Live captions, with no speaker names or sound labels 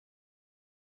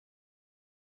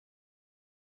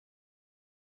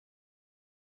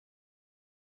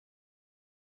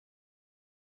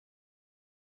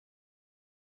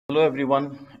Hello,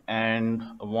 everyone, and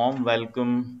a warm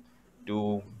welcome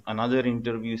to another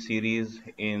interview series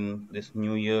in this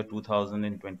new year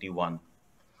 2021.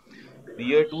 The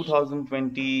year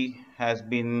 2020 has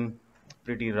been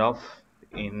pretty rough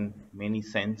in many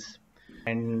sense,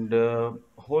 and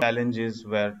whole challenges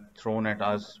were thrown at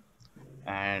us.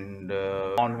 And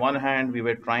on one hand, we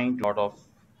were trying to lot of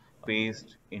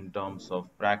faced in terms of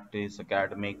practice,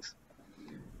 academics,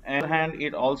 and on the other hand,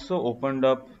 it also opened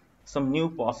up some new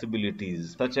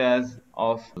possibilities, such as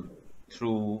of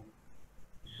through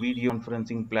video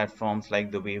conferencing platforms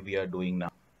like the way we are doing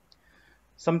now.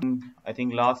 Something I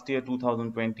think last year,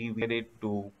 2020, we decided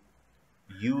to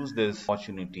use this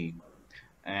opportunity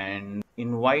and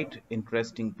invite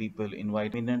interesting people,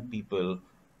 invite eminent people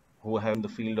who have in the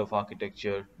field of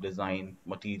architecture, design,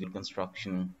 material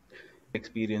construction,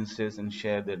 experiences, and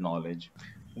share their knowledge.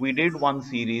 We did one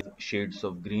series, Shades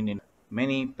of Green, in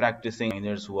many practicing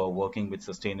designers who are working with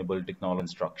sustainable technology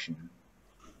construction.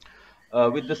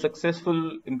 With the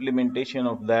successful implementation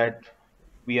of that,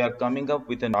 we are coming up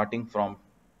with an starting from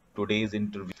today's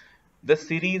interview. The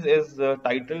series is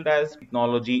titled as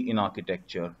Technology in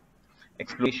Architecture,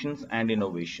 Explorations and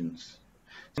Innovations.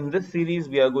 In this series,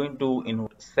 we are going to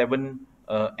invite seven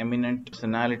eminent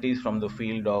personalities from the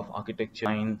field of architecture,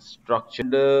 design, structure.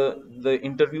 And, the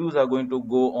interviews are going to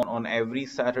go on every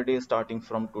Saturday starting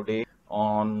from today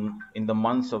on in the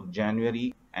months of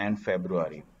January and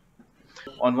February.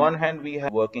 On one hand, we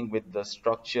have working with the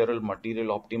structural material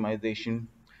optimization,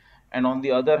 and on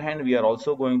the other hand, we are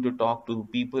also going to talk to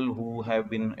people who have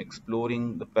been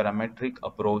exploring the parametric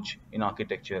approach in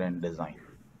architecture and design.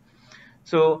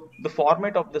 So the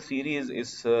format of the series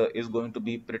is going to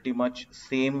be pretty much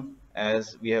same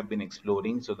as we have been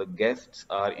exploring. So the guests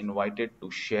are invited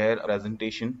to share a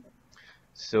presentation.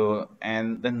 So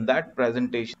and then that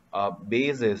presentation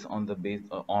bases on the base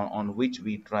on which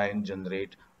we try and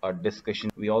generate a discussion.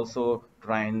 We also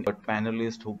try and get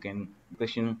panelists who can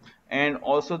discussion, and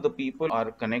also the people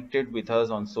are connected with us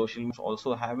on social media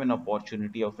also have an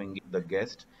opportunity of engaging the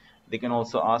guest. They can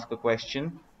also ask a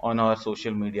question on our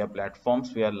social media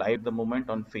platforms. We are live at the moment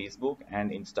on Facebook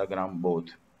and Instagram both.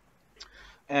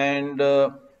 And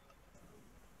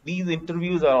these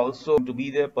interviews are also to be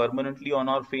there permanently on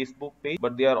our Facebook page,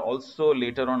 but they are also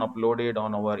later on uploaded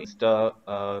on our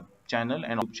Insta channel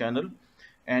and YouTube channel.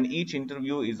 And each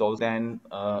interview is also then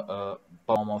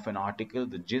form of an article.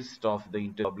 The gist of the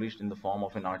interview published in the form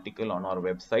of an article on our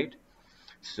website.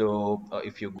 So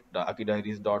if you go to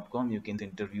akidiaries.com, you can see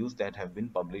interviews that have been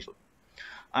published.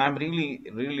 I'm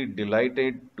really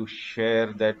delighted to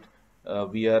share that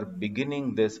we are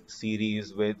beginning this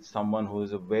series with someone who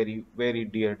is a very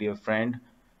dear friend,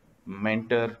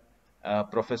 mentor,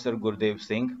 Professor Gurdev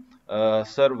Singh.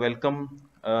 Sir, welcome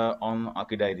on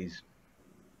Aki Diaries.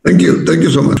 Thank you. Thank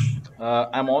you so much.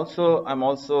 I'm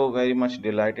also very much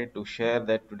delighted to share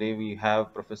that today we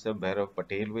have Professor Bhairav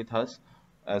Patel with us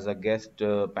as a guest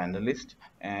panelist,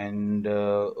 and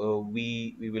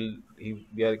we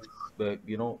are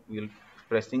we'll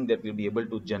expressing that we'll be able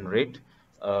to generate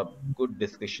a good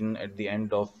discussion at the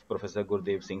end of Professor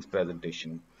Gurdev Singh's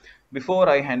presentation. Before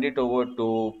I hand it over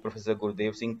to Professor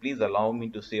Gurdev Singh, please allow me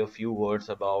to say a few words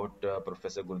about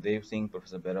Professor Gurdev Singh,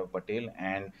 Professor Bhairav Patel,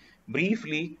 and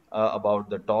briefly about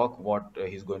the talk, what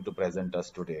he's going to present us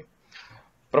today.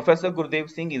 Professor Gurdev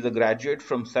Singh is a graduate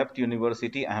from CEPT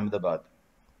University, Ahmedabad.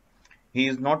 He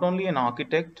is not only an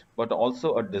architect, but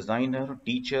also a designer,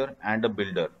 teacher, and a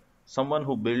builder, someone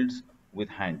who builds with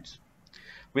hands.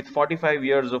 With 45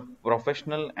 years of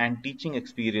professional and teaching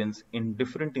experience in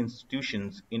different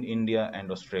institutions in India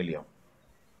and Australia.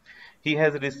 He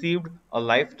has received a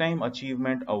Lifetime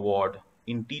Achievement Award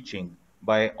in teaching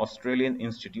by Australian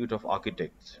Institute of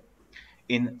Architects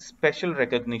in special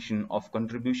recognition of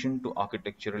contribution to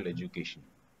architectural education.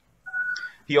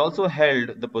 He also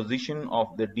held the position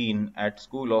of the Dean at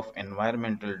School of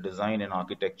Environmental Design and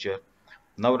Architecture,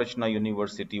 Navrachana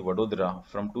University, Vadodara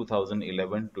from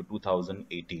 2011 to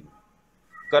 2018.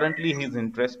 Currently, he is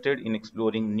interested in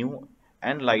exploring new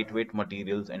and lightweight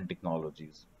materials and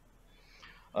technologies.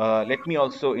 Let me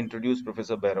also introduce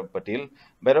Professor Bhairav Patel.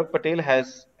 Bhairav Patel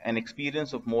has an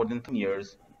experience of more than 10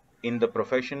 years in the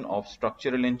profession of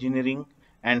structural engineering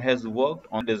and has worked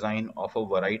on the design of a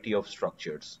variety of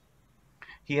structures.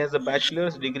 He has a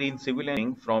bachelor's degree in civil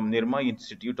engineering from Nirma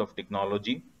Institute of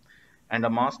Technology and a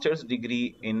master's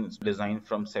degree in design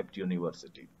from CEPT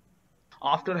University.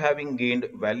 After having gained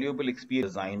valuable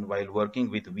experience in design while working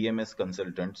with VMS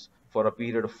consultants for a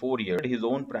period of 4 years, he started his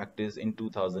own practice in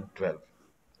 2012.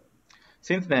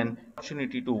 Since then,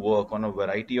 opportunity to work on a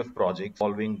variety of projects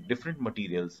involving different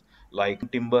materials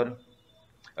like timber,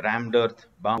 rammed earth,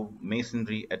 bamboo,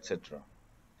 masonry, etc.,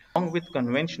 along with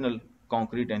conventional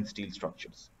concrete and steel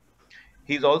structures.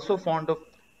 He's also fond of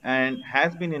and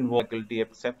has been involved in faculty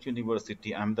at CEPT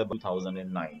University, Ahmedabad,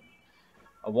 2009.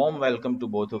 A warm welcome to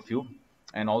both of you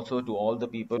and also to all the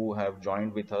people who have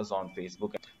joined with us on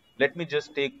Facebook. Let me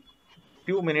just take a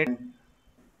few minutes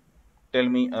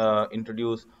and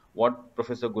introduce what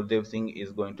Professor Gurdev Singh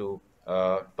is going to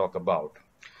talk about.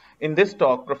 In this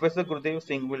talk, Professor Gurdev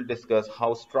Singh will discuss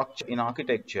how structure in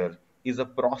architecture is a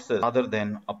process rather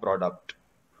than a product.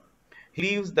 He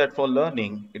believes that for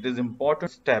learning, it is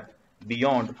important to step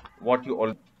beyond what you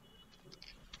already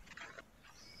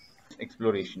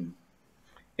exploration.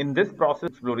 In this process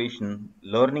of exploration,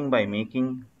 learning by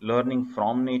making, learning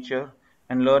from nature,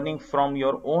 and learning from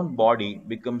your own body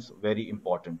becomes very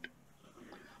important.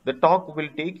 The talk will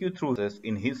take you through this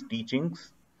in his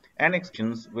teachings and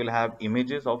expressions will have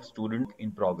images of student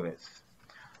in progress.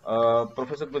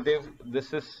 Professor Gudev,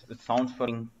 it sounds for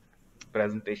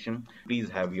presentation. Please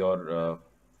have your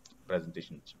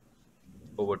presentation.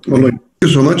 Over to All you. right. Thank you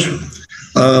so much.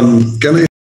 Can I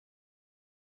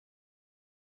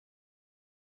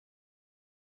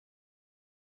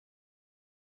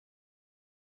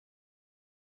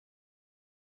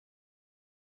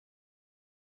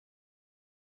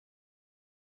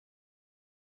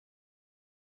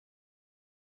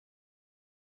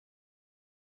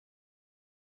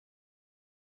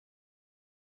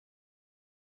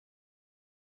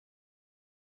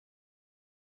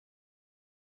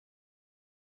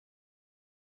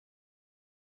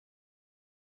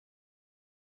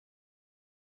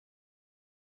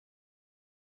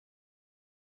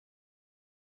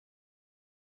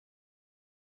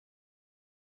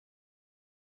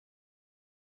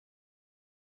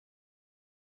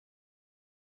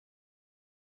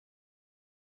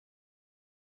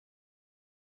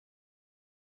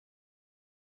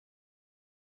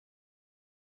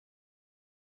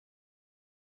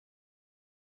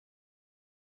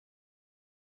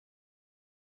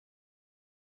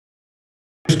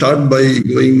start by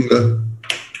going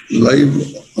live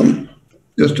on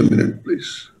just a minute,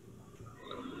 please.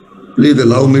 Please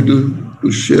allow me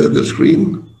to share the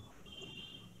screen.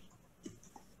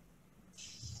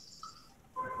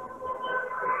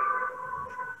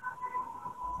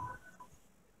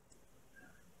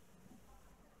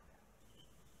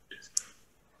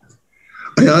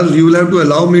 I ask you will have to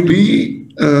allow me to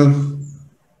be,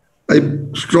 I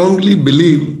strongly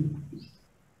believe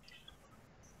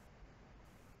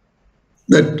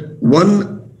that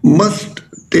one must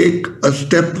take a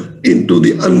step into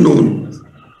the unknown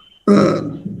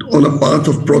on a path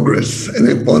of progress and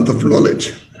a path of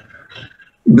knowledge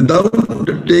without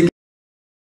taking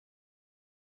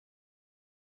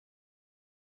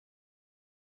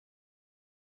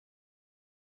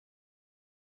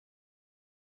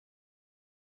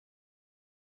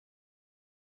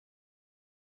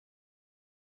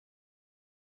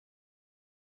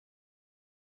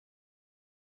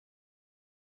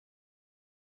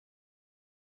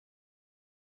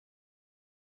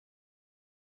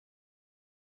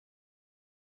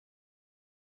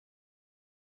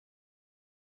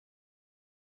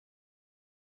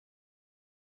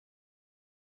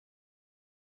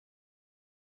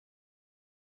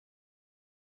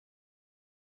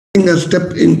a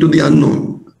step into the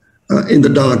unknown in the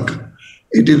dark.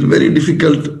 It is very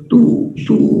difficult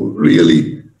to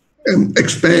really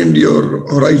expand your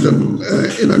horizon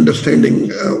in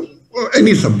understanding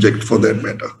any subject for that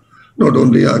matter, not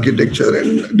only architecture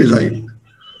and design.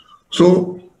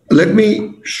 So let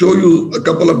me show you a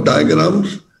couple of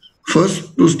diagrams.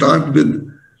 First, to start with,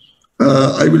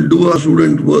 I will do a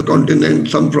student work continent,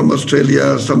 some from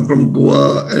Australia, some from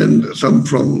Goa, and some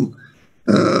from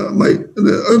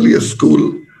the earliest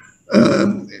school,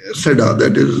 SEDA,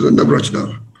 that is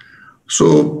Navrachana.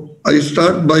 So I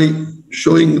start by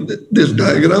showing this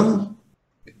diagram.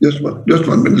 Just one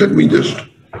minute. Let me just.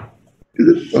 Is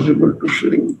it possible to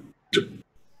shrink?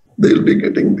 They'll be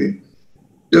getting the.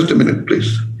 Just a minute,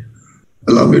 please.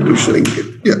 Allow me to shrink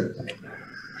it. Yeah.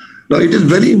 Now it is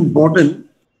very important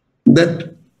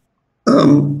that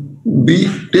we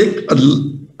take a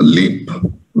leap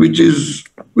which is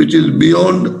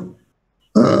beyond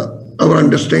our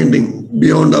understanding,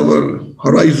 beyond our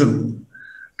horizon,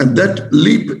 and that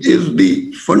leap is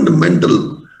the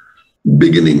fundamental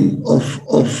beginning of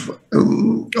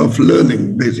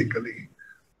learning. Basically,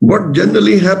 what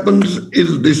generally happens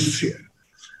is this: here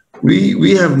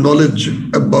we have knowledge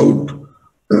about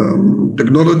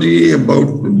technology,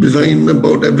 about design,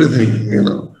 about everything,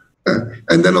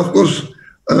 and then of course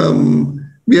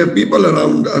we have people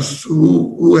around us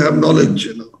who have knowledge,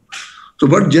 So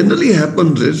what generally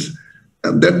happens is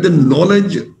that the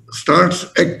knowledge starts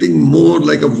acting more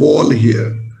like a wall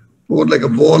here, more like a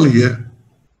wall here,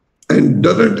 and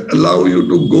doesn't allow you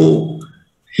to go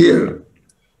here,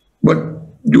 but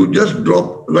you just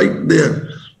drop right there.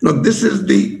 Now, this is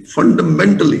the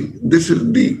fundamentally, this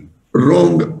is the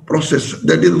wrong process.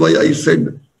 That is why I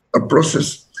said a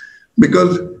process,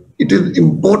 because it is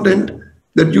important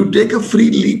that you take a free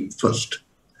leap first.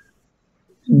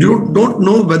 You don't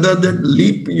know whether that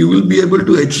leap you will be able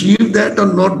to achieve that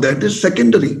or not. That is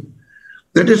secondary.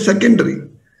 That is secondary.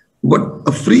 But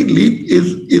a free leap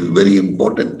is very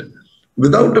important.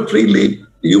 Without a free leap,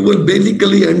 you will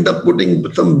basically end up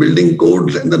putting some building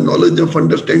codes and the knowledge of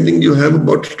understanding you have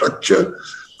about structure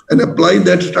and apply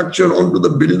that structure onto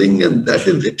the building, and that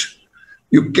is it.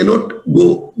 You cannot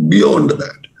go beyond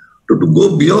that. To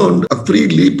go beyond, a free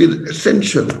leap is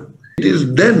essential. It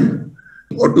is then,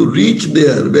 or to reach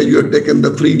there where you have taken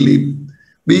the free leap,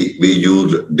 we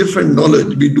use different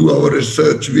knowledge. We do our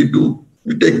research. We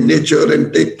take nature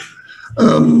and take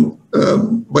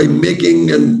by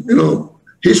making and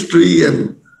history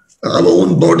and our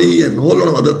own body and a whole lot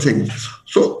of other things.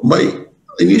 So my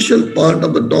initial part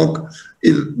of the talk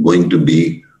is going to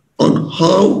be on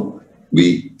how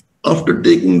we, after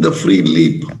taking the free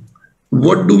leap,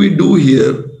 what do we do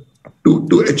here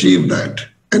to achieve that,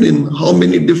 and in how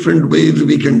many different ways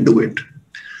we can do it.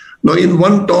 Now, in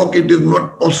one talk, it is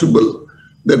not possible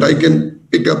that I can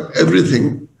pick up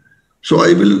everything. So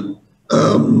I will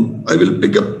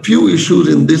pick up few issues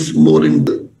in this more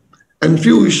and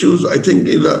few issues I think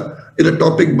is a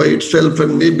topic by itself,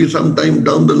 and maybe sometime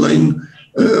down the line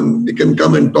we can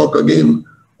come and talk again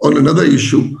on another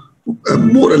issue,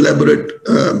 more elaborately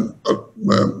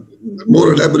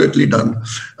done.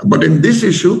 But in this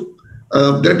issue,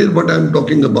 that is what I'm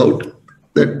talking about,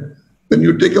 that when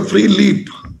you take a free leap,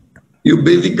 you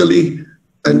basically,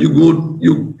 and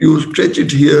you stretch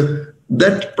it here,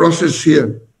 that process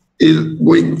here is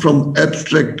going from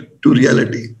abstract to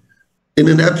reality. In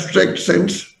an abstract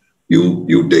sense,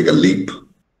 you take a leap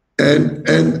and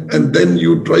then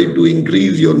you try to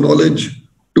increase your knowledge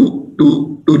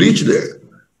to reach there.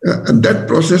 And that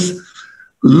process,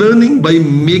 learning by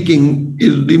making,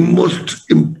 is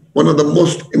one of the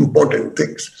most important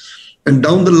things. And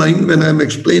down the line, when I'm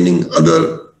explaining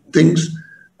other things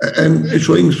and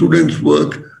showing students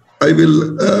work, I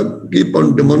will keep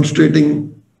on demonstrating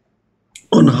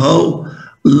on how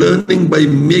learning by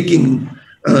making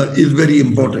is very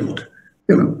important.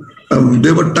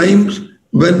 There were times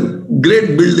when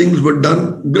great buildings were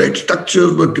done, great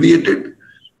structures were created,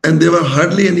 and there were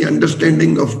hardly any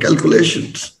understanding of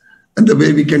calculations and the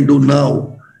way we can do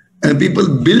now. And people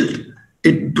built,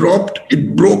 it dropped,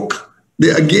 it broke. They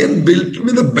again built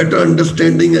with a better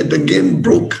understanding, it again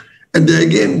broke, and they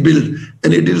again built.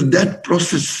 And it is that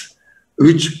process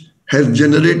which has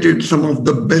generated some of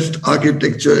the best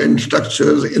architecture and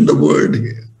structures in the world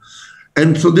here.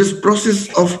 And so this process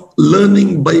of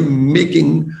learning by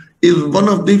making is one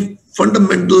of the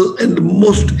fundamental and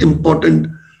most important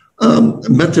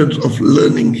methods of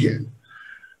learning here.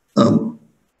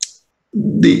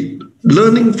 The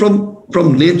learning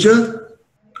from nature,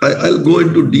 I'll go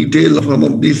into detail of some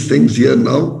of these things here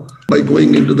now by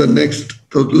going into the next.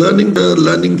 So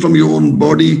learning from your own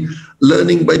body,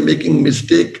 learning by making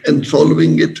mistake and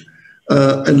solving it,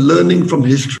 and learning from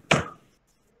history.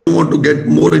 I want to get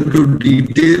more into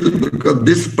detail because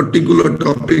this particular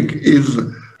topic is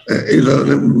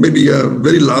maybe a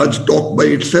very large talk by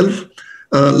itself.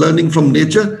 Learning from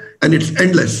nature, and it's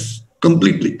endless,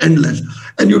 completely endless.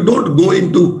 And you don't go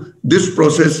into this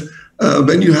process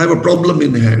when you have a problem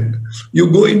in hand. You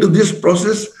go into this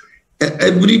process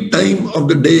every time of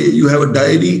the day. You have a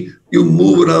diary, you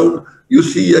move around, you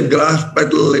see a grass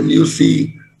petal and you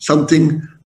see something.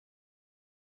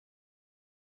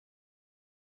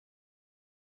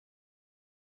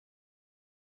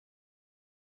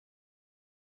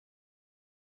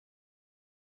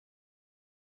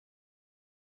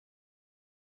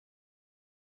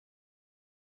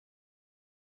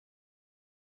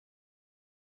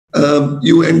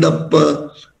 You end up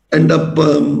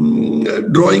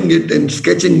drawing it and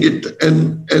sketching it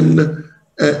and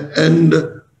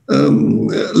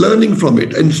learning from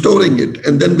it and storing it.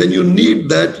 And then when you need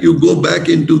that, you go back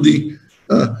into the.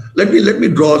 Let me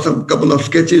draw some couple of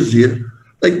sketches here,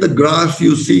 like the grass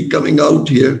you see coming out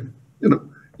here.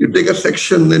 You take a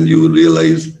section and you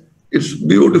realize it's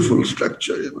beautiful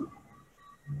structure.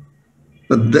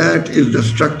 But that is the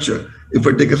structure. If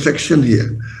I take a section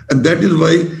here, and that is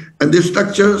why, and this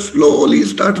structure slowly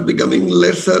starts becoming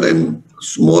lesser and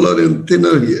smaller and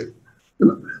thinner here.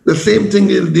 The same thing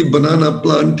is the banana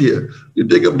plant here. You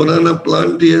take a banana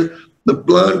plant here, the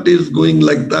plant is going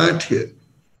like that here.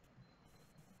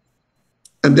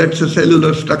 And that's a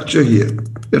cellular structure here.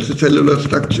 That's a cellular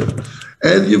structure.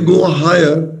 As you go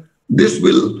higher, this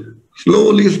will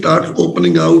slowly start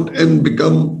opening out and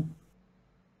become,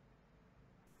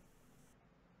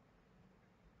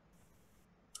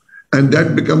 and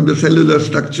that becomes the cellular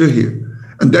structure here.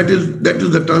 And that is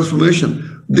the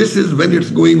transformation. This is when it's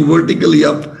going vertically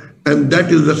up, and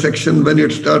that is the section when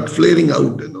it starts flaring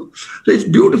out. So it's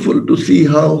beautiful to see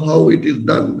how it is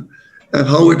done, and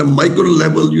how at a micro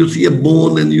level you see a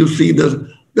bone and you see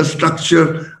the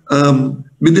structure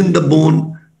within the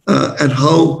bone, and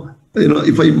how,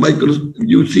 if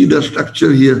you see the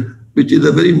structure here, which is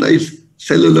a very nice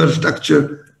cellular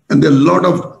structure, and there are a lot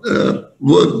of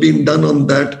work being done on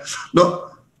that. Now,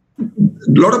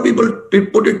 a lot of people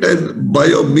put it as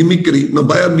biomimicry. Now,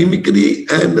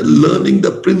 biomimicry and learning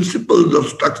the principles of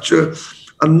structure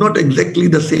are not exactly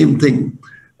the same thing.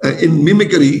 In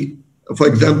mimicry, for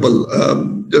example,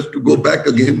 just to go back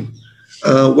again,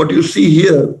 what you see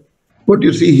here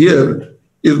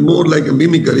is more like a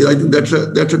mimicry. I think that's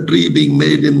a tree being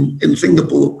made in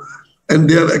Singapore, and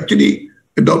they have actually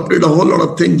adopted a whole lot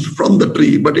of things from the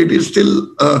tree, but it is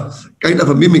still kind of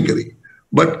a mimicry.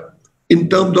 But in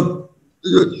terms of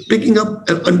picking up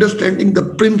and understanding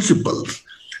the principles,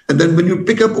 and then when you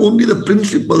pick up only the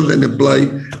principles and apply,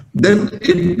 then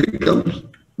it becomes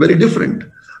very different.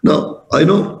 Now, I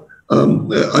know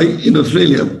in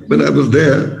Australia, when I was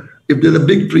there, if there's a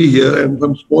big tree here and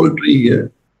some small tree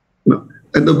here,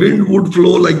 and the wind would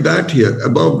flow like that here,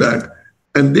 above that,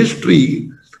 and this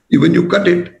tree, when you cut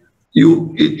it,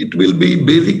 it will be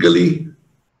basically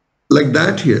like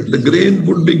that here. The grain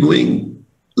would be going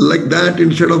like that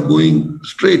instead of going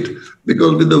straight,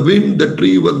 because with the wind, the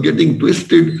tree was getting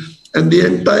twisted, and the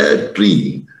entire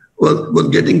tree was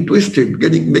getting twisted,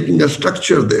 making a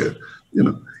structure there,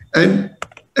 and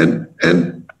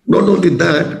not only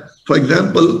that. For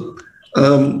example,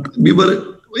 we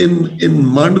were in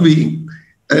Mandvi,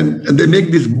 and they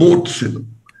make these boats.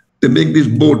 They make these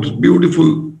boats,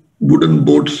 beautiful wooden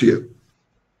boats here,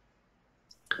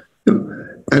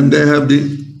 and they have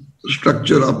the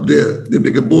structure up there. They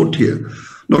make a boat here.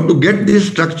 Now, to get this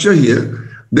structure here,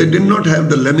 they did not have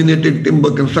the laminated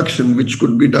timber construction, which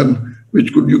could be done,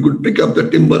 you could pick up the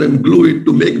timber and glue it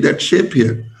to make that shape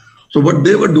here. So what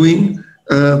they were doing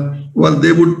was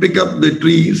they would pick up the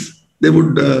trees.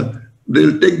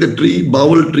 They'll take the tree,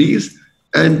 bowel trees,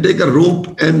 and take a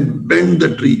rope and bend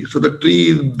the tree. So the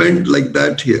tree is bent like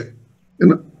that here,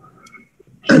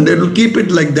 and they will keep it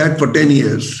like that for 10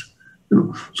 years.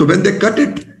 So when they cut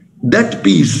it, that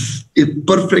piece is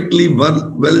perfectly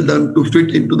well done to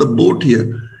fit into the boat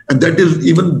here. And that is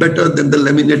even better than the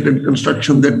laminated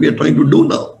construction that we are trying to do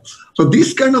now. So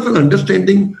this kind of an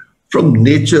understanding from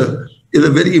nature is a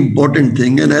very important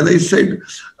thing. And as I said,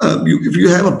 if you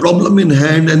have a problem in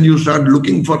hand and you start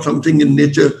looking for something in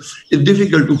nature, it's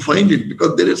difficult to find it,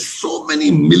 because there is so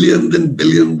many millions and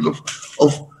billions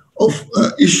of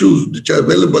issues which are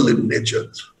available in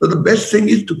nature. So the best thing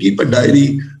is to keep a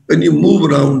diary. When you move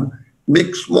around,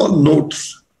 make small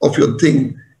notes of your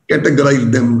thing,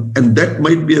 categorize them, and that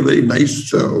might be a very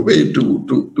nice way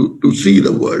to see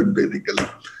the world, basically.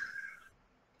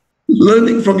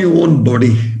 Learning from your own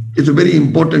body is a very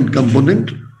important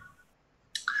component.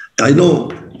 I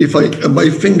know if my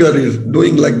finger is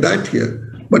doing like that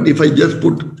here, but if I just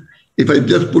put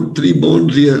 3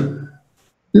 bones here,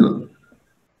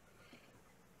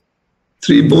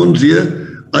 3 bones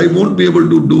here, I won't be able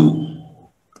to do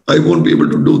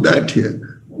that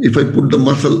here if I put the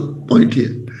muscle point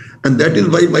here. And that is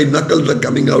why my knuckles are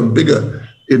coming out bigger.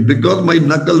 It's because my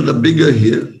knuckles are bigger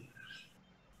here,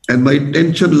 and my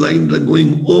tension lines are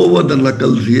going over the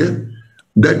knuckles here.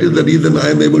 That is the reason I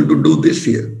am able to do this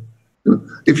here.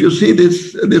 If you see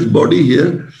this body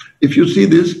here, if you see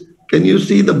this, can you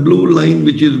see the blue line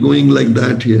which is going like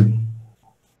that here?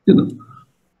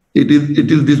 It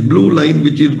is this blue line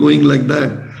which is going like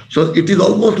that. So it is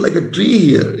almost like a tree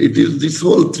here. It is this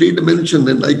whole 3 dimension,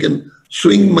 and I can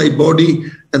swing my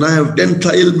body, and I have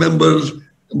tensile members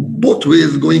both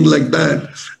ways going like that.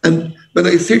 And when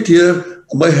I sit here,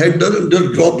 my head doesn't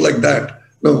just drop like that.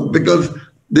 No, because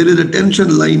there is a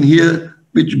tension line here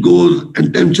which goes,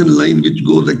 and tension line which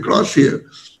goes across here.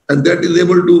 And that is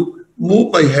able to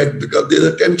move my head, because there's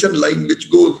a tension line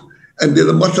which goes, and there's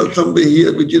a muscle somewhere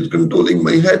here which is controlling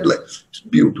my head. Like, it's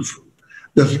beautiful.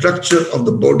 The structure of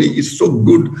the body is so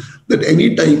good that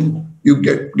anytime you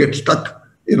get stuck,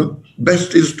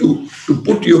 best is to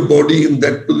put your body in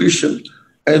that position,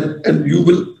 and you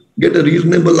will get a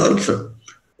reasonable answer.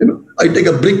 I take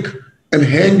a brick and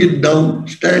hang it down,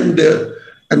 stand there,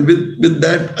 and with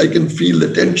that I can feel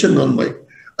the tension on my.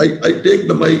 I take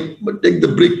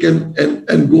the brick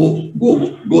and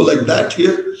go like that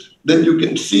here. Then you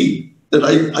can see that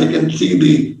I can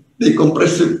see the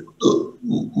compressive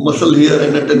muscle here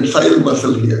and a tensile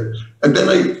muscle here, and then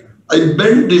I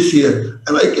bend this here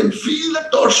and I can feel the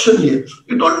torsion here.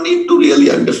 You don't need to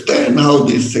really understand how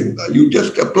these things are. You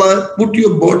just put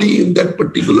your body in that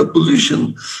particular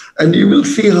position and you will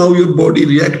see how your body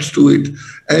reacts to it.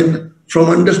 And from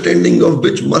understanding of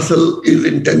which muscle is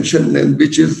in tension and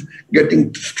which is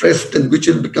getting stressed and which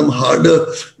has become harder,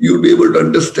 you'll be able to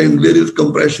understand where is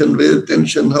compression, where is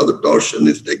tension, how the torsion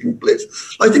is taking place.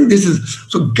 I think this is,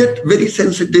 so get very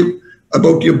sensitive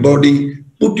about your body,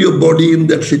 put your body in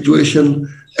that situation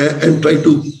and try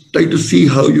to see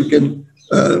how you can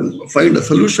find a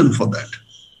solution for that.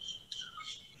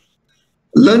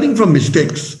 Learning from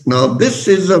mistakes. Now, this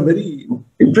is a very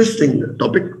interesting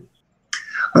topic.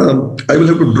 I will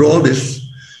have to draw this.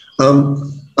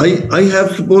 I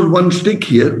have, suppose, one stick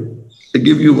here. I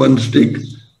give you one stick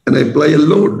and I apply a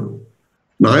load.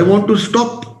 Now I want to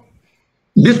stop.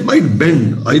 This might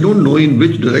bend. I don't know in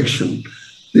which direction.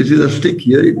 This is a stick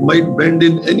here. It might bend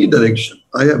in any direction.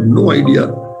 I have no idea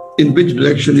in which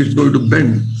direction it's going to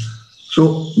bend.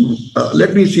 So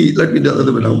let me see. Let me the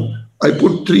other way around. I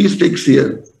put 3 sticks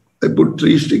here. I put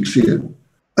 3 sticks here.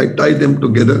 I tie them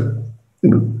together,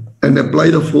 and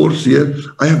apply the force here.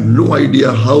 I have no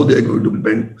idea how they're going to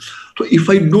bend. So if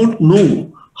I don't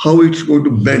know how it's going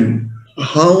to bend,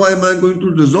 how am I going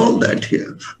to resolve that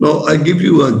here? Now, I give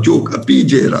you a joke, a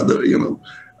PJ rather,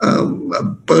 a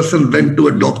person went to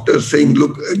a doctor saying,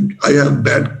 look, I have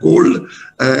bad cold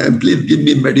and please give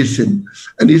me medicine.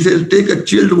 And he says, take a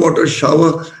chilled water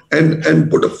shower and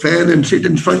put a fan and sit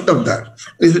in front of that.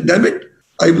 And he said, damn it,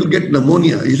 I will get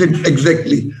pneumonia. He said,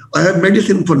 exactly. I have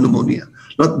medicine for pneumonia.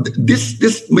 Now,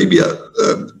 this may be a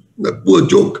poor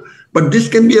joke, but this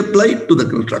can be applied to the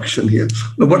construction here.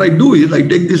 Now, what I do is I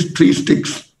take these 3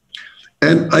 sticks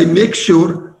and I make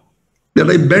sure that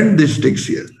I bend these sticks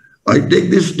here. I take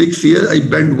these sticks here, I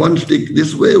bend one stick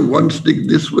this way, one stick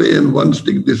this way, and one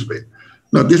stick this way.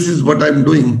 Now, this is what I'm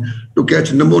doing to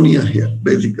catch pneumonia here,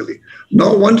 basically.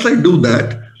 Now, once I do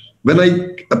that, when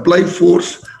I apply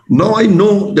force, now I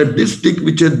know that this stick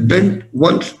which is bent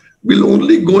once will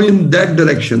only go in that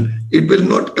direction. It will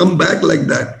not come back like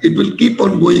that. It will keep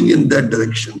on going in that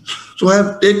direction. So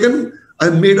I've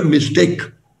made a mistake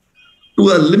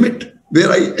to a limit where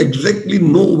I exactly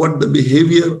know what the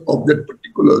behavior of that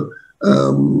particular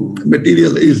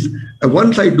material is. And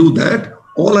once I do that,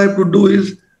 all I have to do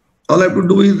is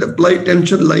apply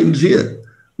tension lines here.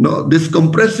 Now, this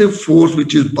compressive force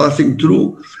which is passing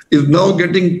through is now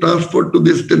getting transferred to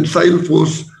this tensile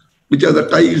force, which are the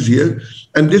ties here.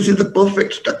 And this is the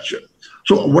perfect structure.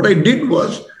 So what I did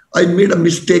was I made a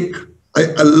mistake. I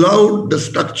allowed the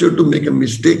structure to make a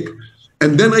mistake.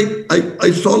 And then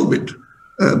I solve it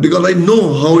because I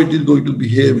know how it is going to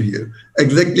behave here.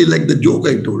 Exactly like the joke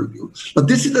I told you. But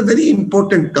this is a very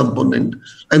important component.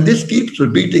 And this keeps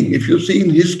repeating. If you see in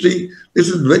history, this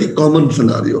is a very common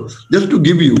scenario. Just to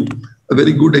give you a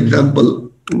very good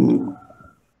example,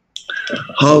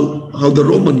 how the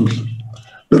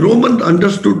Romans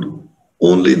understood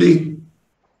only the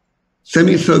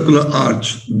semicircular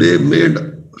arch. They made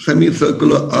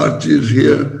semicircular arches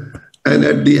here, and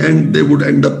at the end they would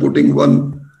end up putting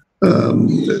one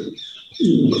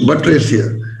buttress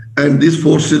here, and these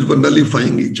forces were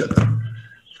nullifying each other.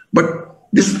 But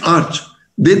this arch,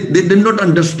 they did not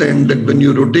understand that when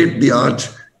you rotate the arch,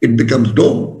 it becomes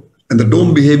dome, and the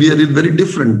dome behavior is very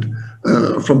different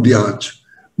from the arch.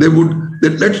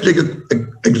 Let's take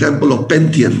an example of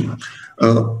Pantheon.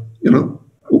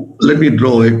 Let me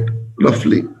draw it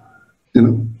roughly.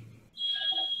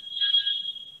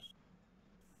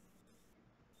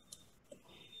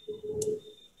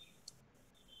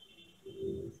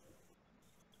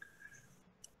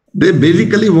 They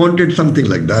basically wanted something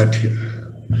like that here.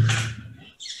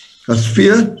 A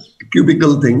sphere, a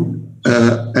cubical thing,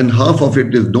 and half of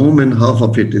it is dome and half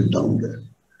of it is down there.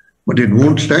 But it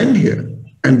won't stand here.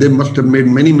 And they must have made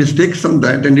many mistakes on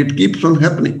that, and it keeps on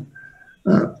happening.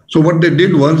 So what they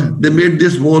did was they made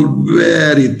this wall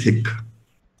very thick,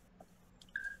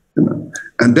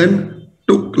 and then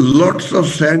took lots of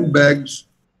sandbags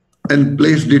and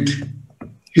placed it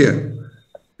here.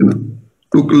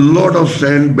 Took a lot of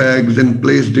sandbags and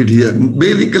placed it here,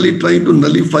 basically trying to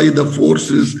nullify the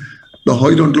forces, the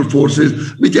horizontal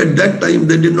forces, which at that time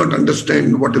they did not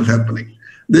understand what is happening.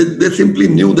 They simply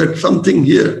knew that something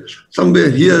here, somewhere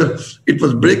here, it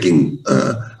was breaking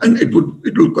and it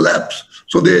will collapse.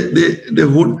 So they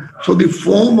would, so the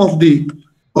form of the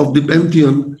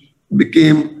Pantheon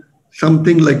became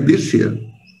something like this here.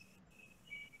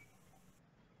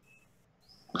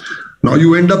 Now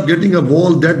you end up getting a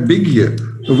wall that big here.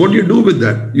 So what do you do with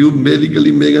that? You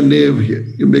basically make a nave here.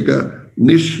 You make a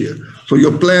niche here. So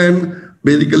your plan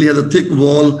basically has a thick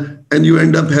wall, and you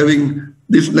end up having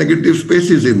these negative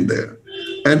spaces in there.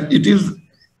 And it is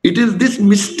this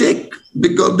mistake,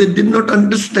 because they did not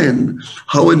understand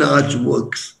how an arch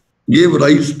works, gave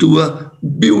rise to a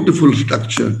beautiful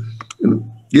structure.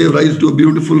 Gave rise to a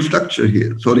beautiful structure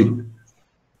here. Sorry.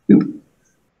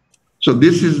 So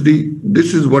this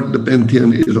is what the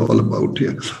Pantheon is all about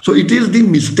here. So it is the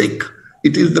mistake.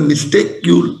 It is the mistake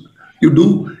you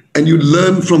do, and you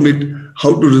learn from it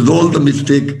how to resolve the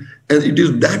mistake. And it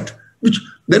is that which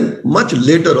then much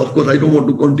later, of course, I don't want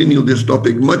to continue this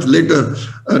topic, much later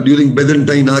during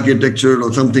Byzantine architecture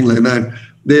or something like that,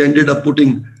 they ended up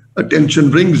putting tension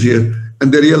rings here,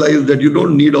 and they realized that you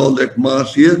don't need all that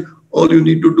mass here. All you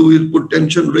need to do is put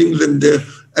tension rings in there,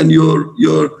 and your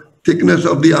thickness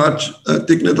of the arch,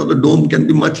 thickness of the dome can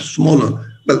be much smaller.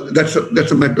 But that's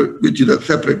a matter which is a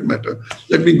separate matter.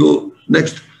 Let me go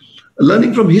next.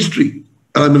 Learning from history.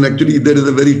 I mean, actually, there is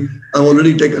I've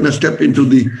already taken a step into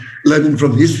the learning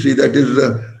from history, that is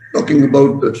talking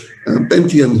about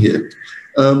Pantheon here.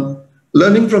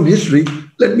 Learning from history.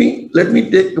 Let me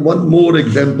take one more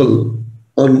example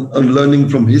on learning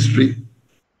from history.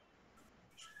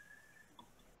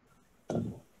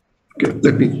 Okay,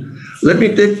 let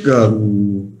me take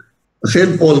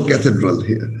St. Paul Cathedral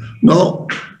here. Now,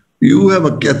 you have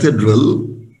a cathedral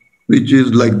which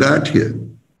is like that here,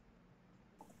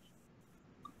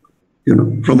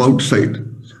 from outside.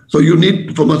 So you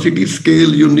need, from a city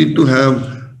scale, you need to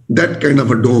have that kind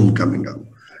of a dome coming up.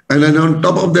 And then on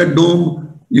top of that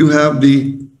dome, you have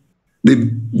the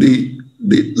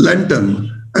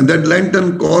lantern, and that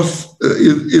lantern cost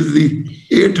is the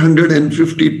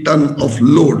 850 ton of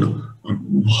load.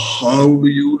 How do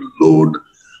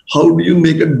you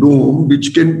make a dome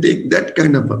which can take that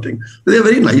kind of a thing? They're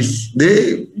very nice.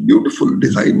 They beautiful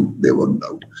design they worked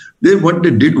out. What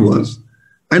they did was,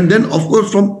 and then of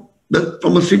course from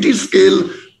a city scale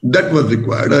that was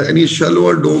required. Any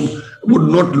shallower dome would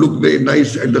not look very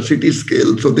nice at the city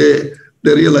scale. So they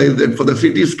realized that for the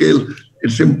city scale,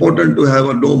 it's important to have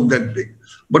a dome that big.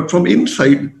 But from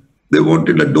inside, they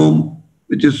wanted a dome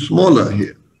which is smaller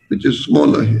here,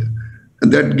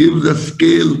 and that gives a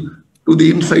scale to the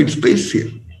inside space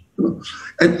here.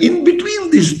 And in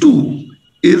between these two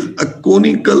is a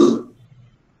conical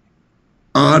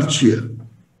arch here,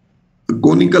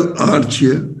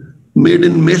 made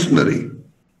in masonry,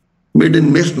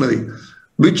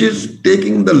 which is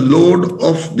taking the load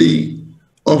of the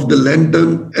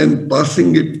lantern and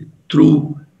passing it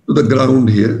through to the ground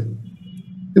here.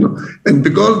 And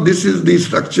because this is the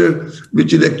structure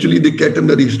which is actually the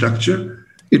catenary structure,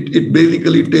 it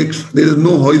basically takes, there is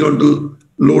no horizontal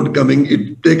load coming,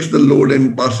 it takes the load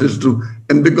and passes through.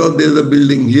 And because there is a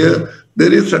building here,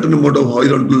 there is certain amount of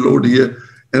horizontal load here,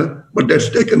 but that's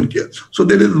taken care. So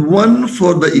there is one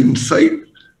for the inside,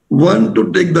 one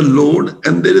to take the load,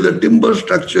 and there is a timber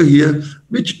structure here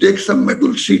which takes some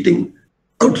metal sheeting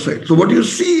outside. So what you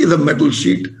see is a metal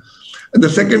sheet, and the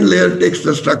second layer takes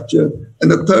the structure,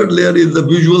 and the third layer is the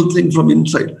visual thing from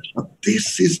inside. Now,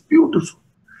 this is beautiful.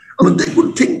 I mean, they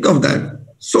could think of that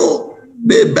so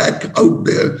way back out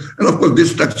there. And of course,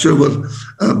 this structure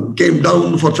came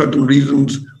down for certain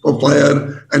reasons, for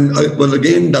fire, and was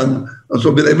again done. So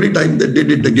with every time they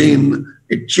did it again,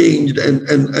 it changed,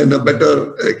 and a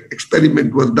better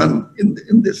experiment was done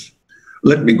in this.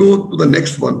 Let me go to the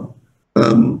next one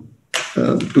to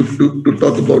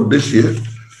talk about this here.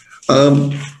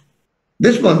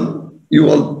 This one, you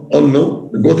all know,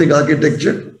 the Gothic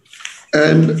architecture.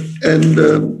 And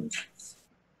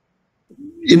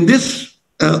in this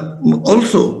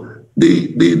also,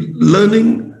 the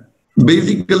learning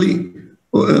basically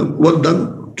was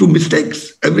done through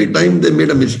mistakes. Every time they made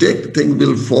a mistake, things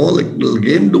will fall, it will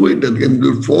again do it, again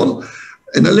will fall.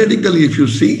 Analytically, if you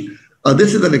see,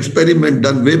 this is an experiment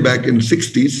done way back in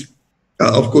 60s.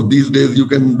 Of course, these days you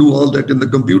can do all that in the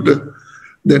computer.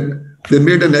 That they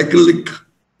made an acrylic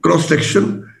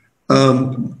cross-section,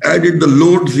 added the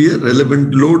loads here,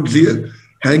 relevant loads here,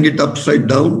 hang it upside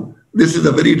down. This is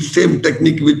the very same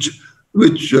technique which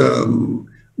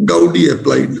Gaudi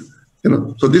applied.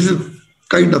 So this is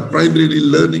kind of primarily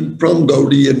learning from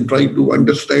Gaudi and trying to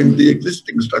understand the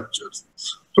existing structures.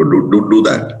 So do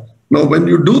that. Now, when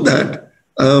you do that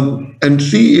and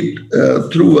see it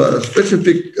through a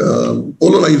specific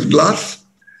polarized glass,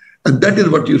 and that is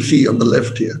what you see on the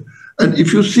left here. And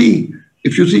if you see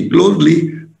if you see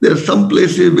closely, there are some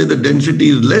places where the density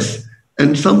is less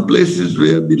and some places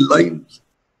where the lines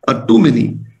are too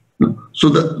many.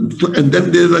 And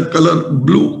then there's a color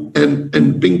blue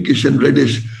and pinkish and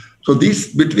reddish. So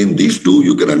between these two,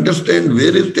 you can understand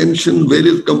where is tension, where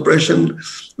is compression,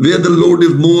 where the load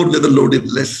is more, where the load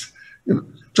is less.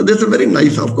 So that's a very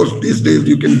nice, of course, these days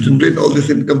you can generate all this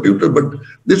in computer, but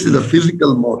this is a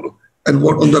physical model. And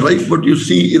what on the right, what you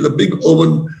see is a big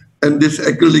oven, and this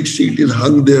acrylic sheet is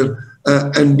hung there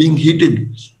and being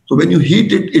heated. So when you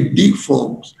heat it, it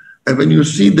deforms. And when you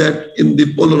see that in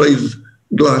the polarized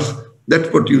glass,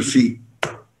 that's what you see.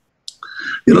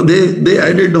 They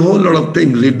added a whole lot of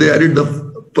things. They added the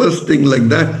first thing like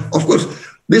that. Of course,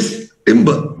 this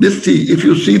timber, if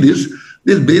you see this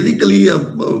basically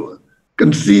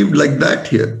conceived like that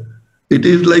here. It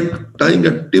is like tying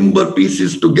a timber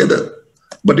pieces together.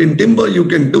 But in timber, you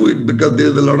can do it because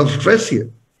there's a lot of stress here.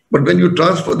 But when you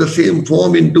transfer the same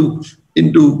form into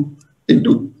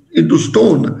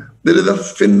stone, there is a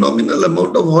phenomenal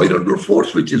amount of horizontal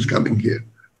force which is coming here.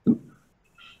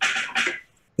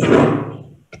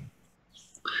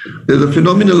 There's a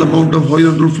phenomenal amount of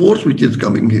horizontal force which is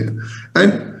coming here.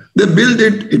 And they build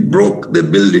it, it broke. They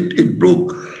build it, it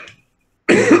broke.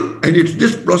 And it's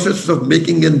this process of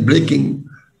making and breaking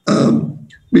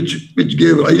which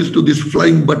gave rise to these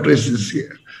flying buttresses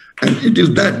here. And it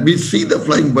is that we see the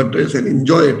flying buttress and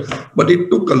enjoy it. But it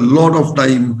took a lot of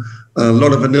time, a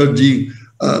lot of energy.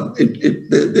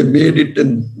 They made it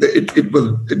and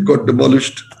it got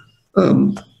demolished.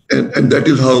 And that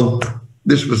is how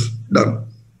this was done.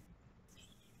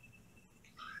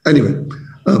 Anyway,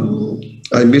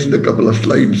 I missed a couple of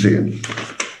slides here.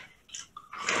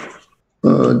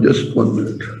 Just 1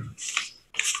 minute.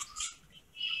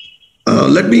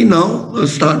 Let me now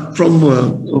start from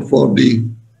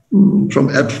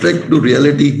abstract to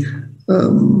reality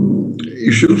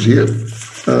issues here.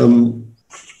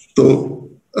 To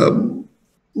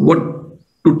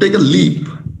take a leap,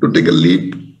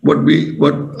 what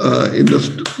in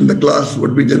the class,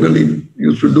 what we generally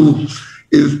used to do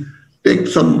is take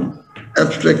some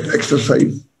abstract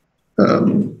exercise.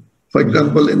 For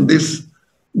example, in this,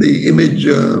 the image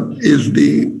is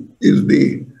the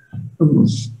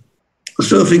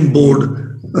surfing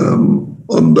board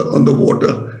on the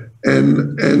water,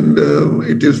 and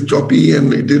it is choppy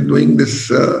and it is doing this,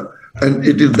 and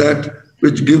it is that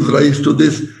which gives rise to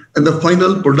this. And the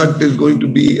final product is going to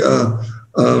be a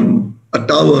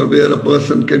tower where a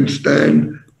person can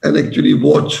stand and actually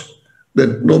watch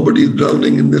that nobody is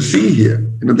drowning in the sea here.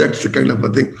 That's the kind of a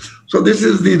thing. So this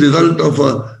is the result of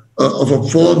a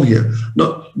form here.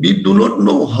 Now, we do not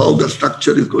know how the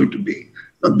structure is going to be.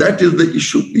 Now, that is the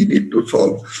issue we need to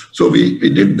solve. So we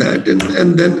did that,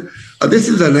 and then this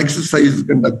is an exercise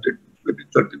conducted maybe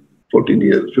 14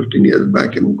 years, 15 years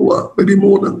back in Goa, maybe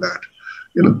more than that.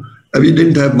 We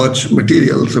didn't have much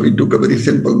material, so we took a very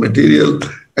simple material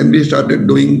and we started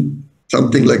doing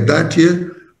something like that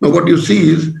here. Now what you see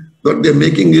is, what they're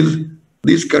making is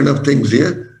these kind of things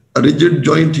here, a rigid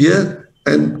joint here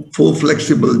and 4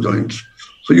 flexible joints.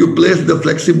 So you place the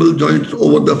flexible joints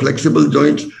over the flexible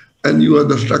joints and you have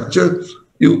the structure.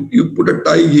 You put a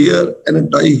tie here and a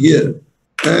tie here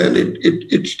and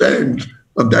it stands.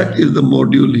 Now that is the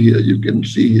module here, you can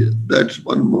see here. That's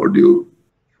one module.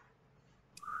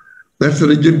 That's a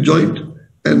rigid joint,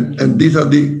 and these are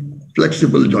the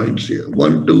flexible joints here.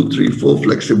 1, 2, 3, 4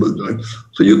 flexible joints.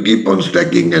 So you keep on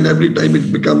stacking, and every time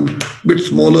it becomes a bit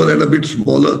smaller and a bit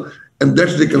smaller, and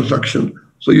that's the construction.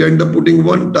 So you end up putting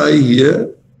one tie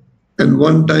here and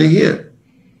one tie here.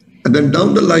 And then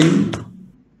down the line,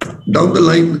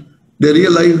 they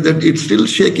realize that it's still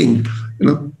shaking,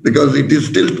 because it is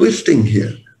still twisting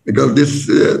here, because this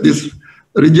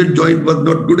rigid joint was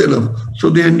not good enough. So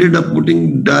they ended up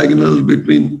putting diagonals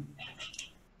between.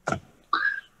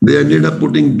 They ended up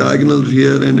putting diagonals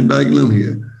here and a diagonal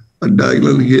here, a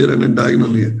diagonal here and a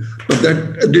diagonal here. But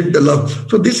that didn't allow.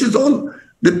 So this is all.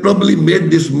 They probably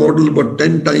made this model about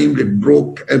 10 times. It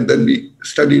broke, and then we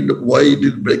studied why it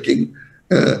is breaking,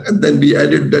 and then we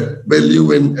added that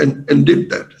value and did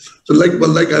that. So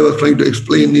like I was trying to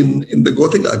explain in the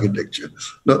Gothic architecture.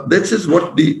 Now this is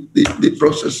what the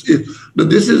process is. Now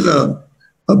this is a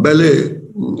ballet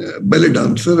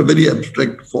dancer, a very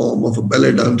abstract form of a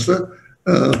ballet dancer,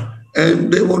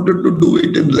 and they wanted to do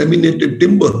it in laminated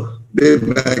timber.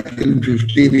 Back in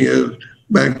 15 years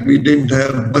back, we didn't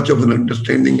have much of an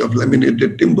understanding of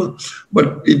laminated timber,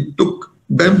 but it took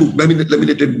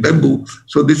laminated bamboo.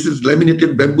 So this is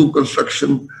laminated bamboo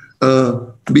construction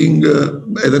being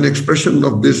as an expression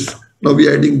of this Now we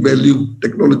are adding value,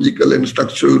 technological and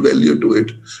structural value to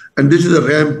it. And this is a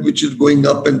ramp which is going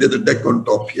up, and there's a deck on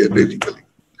top here, basically.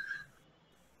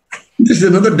 This is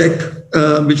another deck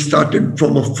which started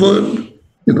from a fern.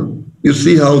 You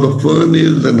see how the fern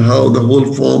is and how the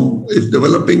whole form is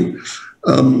developing.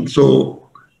 Then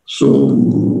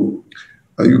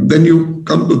you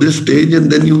come to this stage,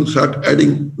 and then you start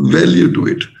adding value to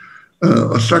it,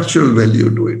 a structural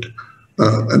value to it.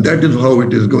 And that is how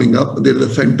it is going up. There is a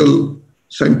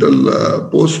central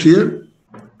post here,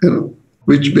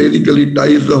 which basically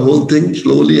ties the whole thing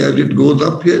slowly as it goes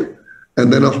up here.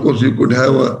 And then, of course, you could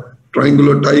have a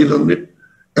triangular ties on it.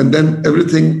 And then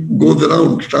everything goes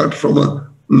around, starts from a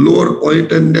lower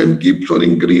point and then keeps on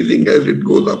increasing as it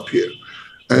goes up here.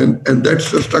 And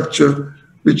that's the structure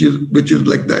which is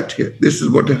like that here. This is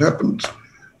what happens.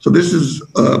 So this is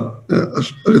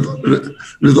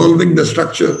resolving the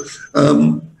structure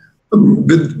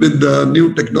with the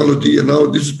new technology, and now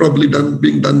this is probably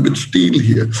being done with steel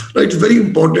here. Now, it's very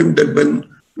important that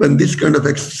when this kind of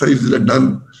exercises are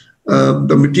done,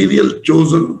 the material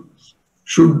chosen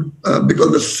should,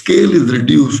 because the scale is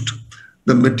reduced,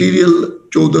 the material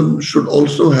chosen should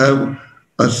also have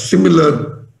a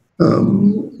similar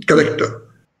character.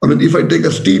 I mean, if I take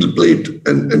a steel plate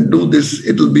and do this,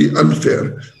 it will be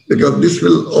unfair, because this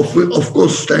will, of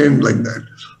course, stand like that.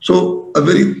 So a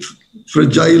very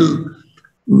fragile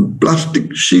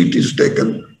plastic sheet is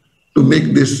taken to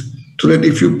make this, so that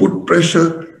if you put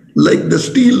pressure like the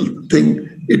steel thing,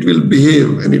 it will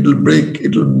behave and it will break,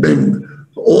 it will bend.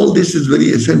 All this is very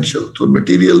essential. So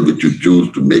material which you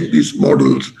choose to make these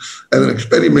models and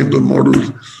experimental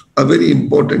models are very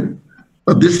important.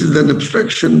 This is an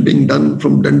abstraction being done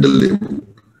from Dandelion,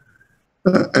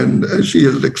 and she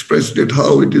has expressed it,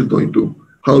 how it is going to,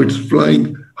 how it's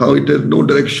flying, how it has no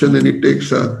direction, and it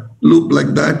takes a loop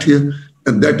like that here,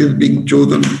 and that is being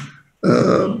chosen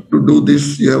to do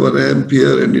this. You have a ramp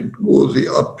here, and it goes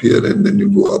up here, and then you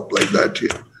go up like that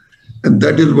here. And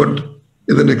that is what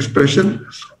is an expression.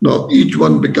 Now each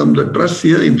one becomes a truss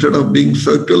here, instead of being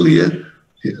circular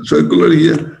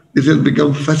here, this has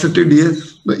become faceted here.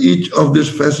 Now each of these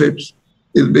facets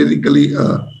is basically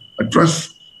a truss,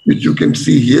 which you can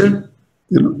see here,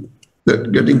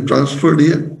 that getting transferred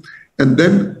here. And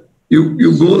then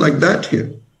you go like that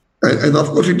here. And of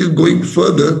course it is going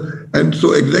further. And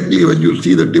so exactly when you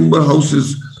see the timber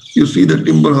houses,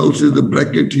 the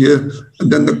bracket here, and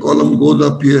then the column goes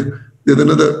up here. There's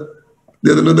another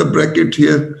bracket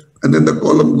here, and then the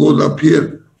column goes up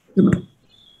here.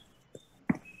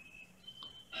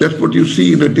 That's what you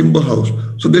see in a timber house.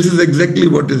 So this is exactly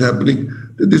what is happening.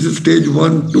 This is stage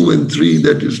 1, 2, and 3.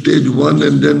 That is stage 1,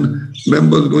 and then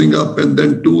members going up, and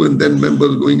then 2, and then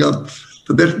members going up.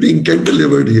 So that's being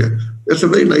cantilevered here. That's a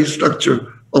very nice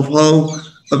structure of how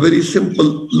a very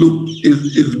simple loop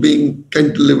is being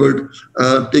cantilevered,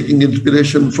 taking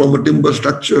inspiration from a timber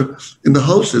structure in the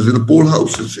houses, in the pole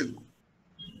houses. And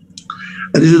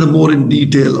this is more in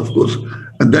detail, of course.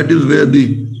 And that is where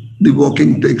the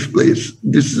walking takes place.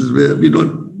 This is where we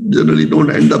generally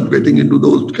don't end up getting into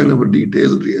those kind of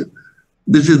details here.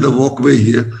 This is the walkway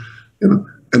here,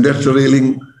 and that's the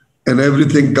railing, and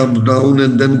everything comes down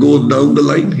and then goes down the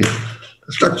line here.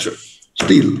 Structure,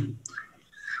 steel.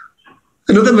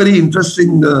 Another very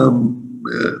interesting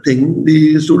thing,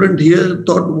 the student here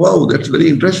thought, wow, that's very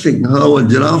interesting how a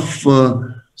giraffe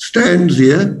stands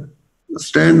here,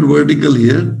 stand vertical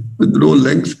here with no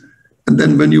legs. And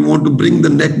then when you want to bring the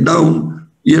neck down,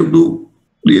 you have to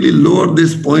really lower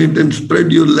this point and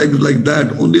spread your legs like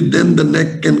that. Only then the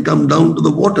neck can come down to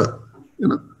the water,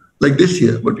 like this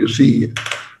here, what you see here.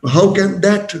 How can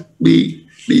that be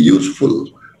useful?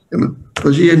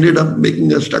 So she ended up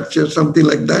making a structure, something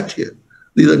like that here.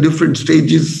 These are different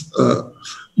stages.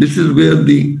 This is where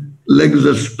the legs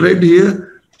are spread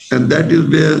here, and that is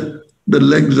where the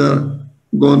legs are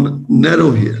gone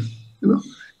narrow here.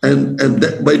 And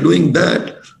that, by doing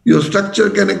that, your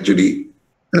structure can actually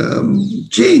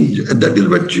change. And that is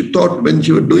what she thought when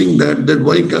she was doing that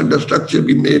why can't a structure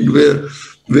be made where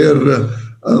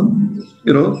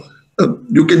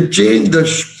you can change the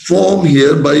form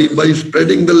here by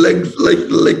spreading the legs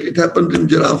like it happens in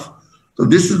giraffe. So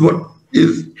this is what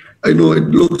is, I know it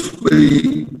looks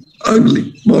very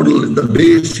ugly model in the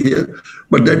base here,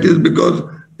 but that is because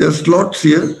there are slots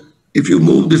here. If you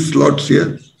move these slots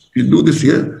here, you do this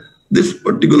here, this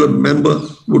particular member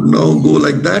would now go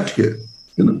like that here,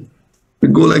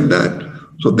 it go like that.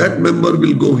 So that member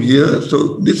will go here.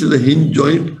 So this is a hinge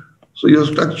joint. So your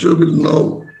structure will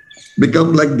now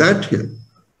become like that here.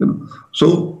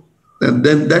 So, and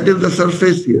then that is the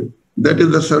surface here. That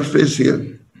is the surface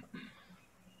here.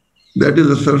 That is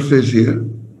the surface here.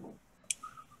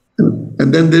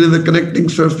 And then there is a connecting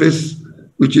surface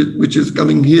which is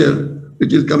coming here,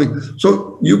 which is coming.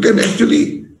 So you can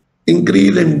actually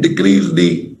increase and decrease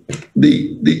the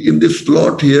in this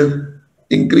slot here,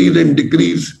 increase and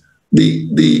decrease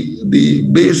the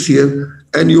base here,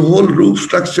 and your whole roof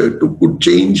structure could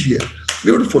change here.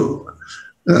 Beautiful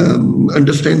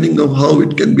understanding of how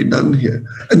it can be done here.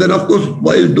 And then, of course,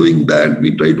 while doing that,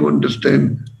 we try to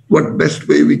understand what best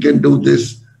way we can do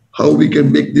this, how we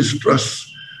can make this truss,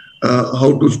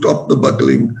 how to stop the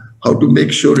buckling, how to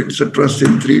make sure it's a truss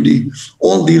in 3D.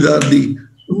 All these are the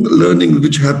learnings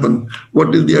which happen.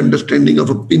 What is the understanding of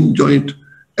a pin joint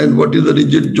and what is a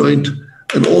rigid joint,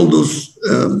 and all those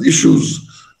issues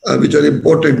which are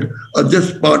important are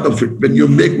just part of it. When you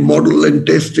make model and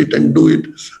test it and do it,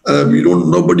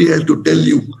 nobody has to tell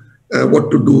you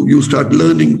what to do. You start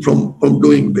learning from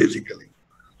doing, basically.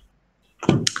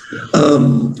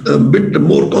 A bit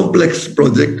more complex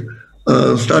project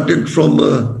started from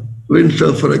a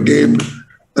windsurfer again,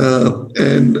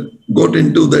 and got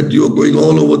into that you're going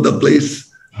all over the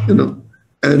place,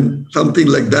 and something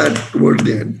like that towards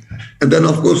the end. And then,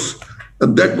 of course,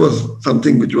 that was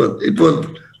something which was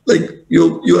like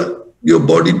your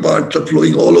body parts are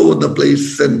flowing all over the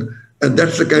place, and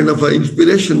that's the kind of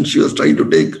inspiration she was trying to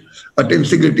take, a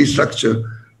tensegrity structure,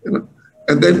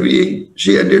 And then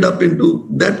she ended up into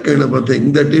that kind of a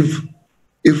thing, that if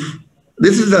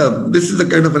this is a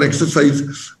kind of an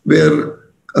exercise where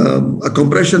a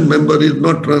compression member is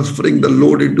not transferring the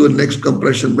load into a next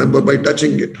compression member by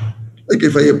touching it. Like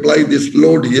if I apply this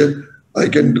load here, I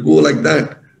can go like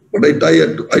that, but I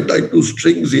tie two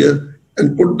strings here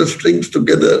and put the strings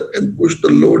together and push the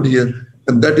load here,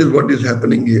 and that is what is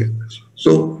happening here.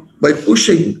 So by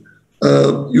pushing,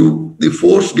 the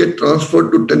force get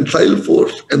transferred to tensile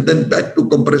force and then back to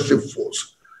compressive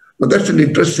force. Now that's an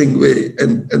interesting way,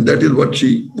 and that is what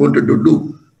she wanted to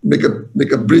do, make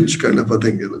a bridge kind of a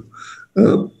thing,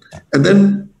 and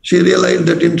then she realized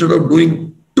that instead of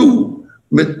doing two,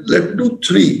 let's do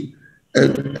three,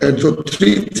 and so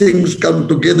three things come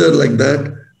together like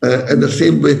that, and the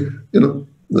same way,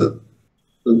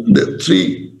 the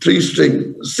three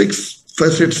string, 6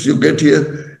 facets you get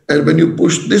here, and when you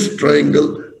push this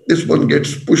triangle, this one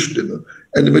gets pushed,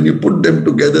 and when you put them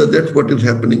together, that's what is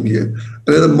happening here.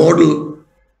 And as a model,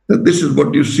 this is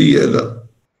what you see as a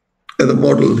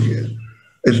model here.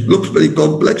 It looks very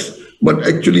complex, but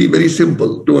actually very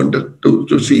simple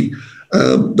to see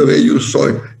the way you saw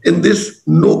it. In this,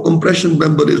 no compression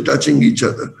member is touching each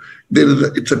other.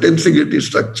 It's a tensegrity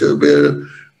structure where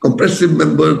compressive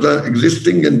members are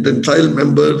existing and tensile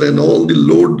members, and all the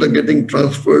loads are getting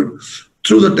transferred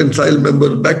through the tensile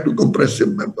members back to compressive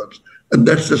members. And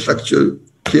that's the structure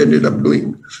she ended up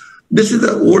doing. This is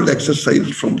an old exercise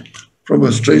from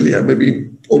Australia,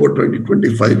 maybe over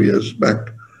 20-25 years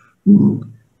back.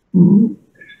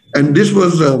 And this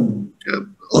was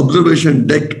observation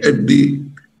deck at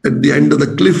the end of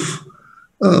the cliff,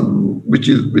 which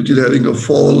is having a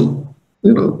fall,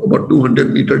 about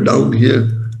 200 meters down here,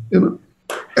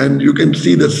 and you can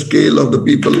see the scale of the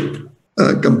people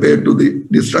compared to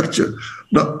the structure.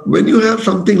 Now, when you have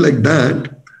something like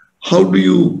that, how do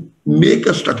you make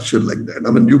a structure like that?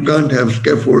 I mean, you can't have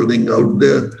scaffolding out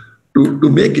there to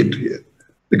make it here,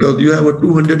 because you have a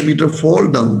 200-meter fall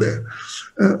down there.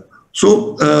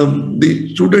 So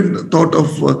the student thought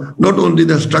of not only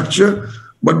the structure,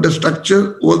 but the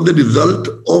structure was the result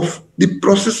of the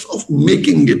process of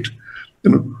making it.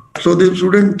 So the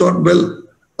student thought, well,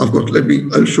 of course,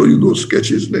 I'll show you those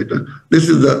sketches later. This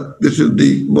is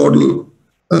the model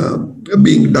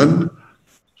being done.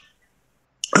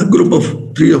 A group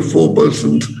of 3 or 4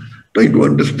 persons trying to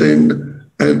understand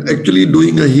and actually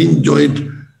doing a hinge joint,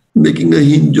 making a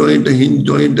hinge joint,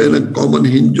 and a common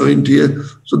hinge joint here.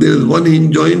 So there is one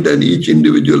hinge joint, and each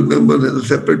individual member has a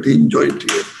separate hinge joint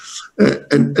here.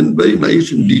 And very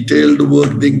nice and detailed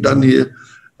work being done here.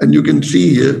 And you can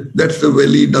see here, that's the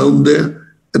valley down there,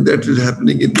 and that is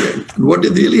happening in the end. And what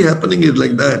is really happening is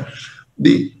like that.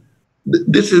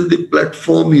 This is the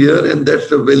platform here, and that's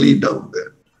the valley down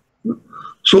there.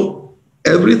 So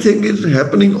everything is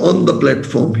happening on the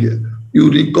platform here.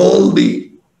 You recall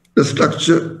the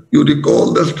structure, you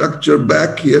recall the structure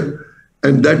back here,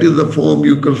 and that is the form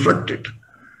you construct it.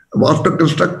 After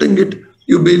constructing it,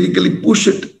 you basically push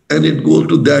it, and it goes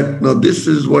to that. Now this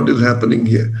is what is happening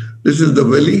here. This is the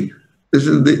valley. This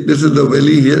is the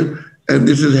valley here, and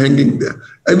this is hanging there.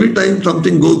 Every time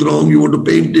something goes wrong, you want to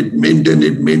paint it, maintain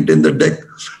the deck,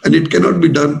 and it cannot be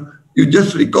done. You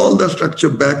just recall the structure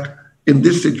back in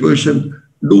this situation,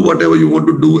 do whatever you want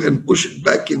to do, and push it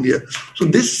back in here. So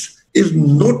this is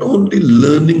not only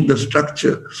learning the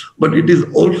structure, but it is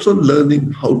also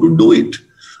learning how to do it.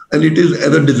 And it is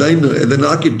as a designer, as an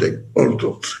architect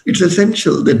also, it's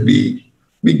essential that we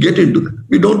get into it.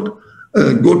 We don't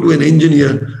go to an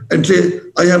engineer and say,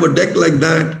 I have a deck like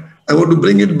that, I want to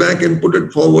bring it back and put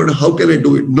it forward, how can I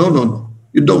do it? No, no, no,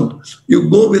 you don't. You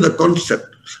go with a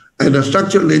concept, and a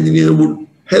structural engineer would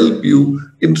help you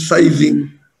in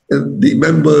sizing the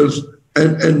members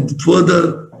and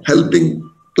further helping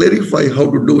clarify how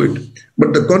to do it.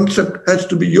 But the concept has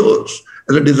to be yours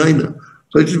as a designer.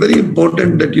 So it's very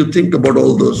important that you think about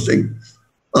all those things.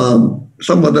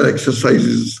 Some other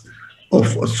exercises of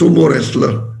a sumo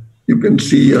wrestler, you can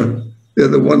see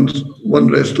there's one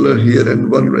wrestler here and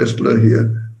one wrestler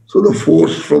here. So the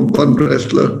force from one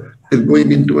wrestler is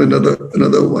going into another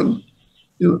one,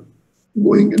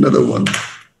 going another one.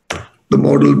 The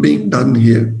model being done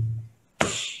here.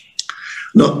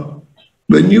 Now,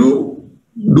 when you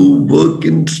do work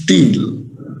in steel,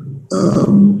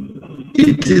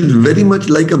 it is very much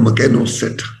like a mechano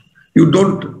set. You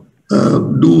don't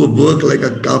do a work like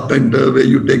a carpenter where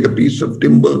you take a piece of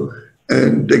timber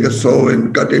and take a saw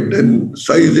and cut it and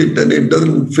size it, and it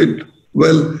doesn't fit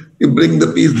well. You bring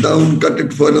the piece down, cut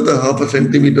it for another half a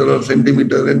centimeter or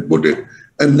centimeter and put it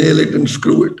and nail it and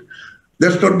screw it.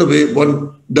 That's not the way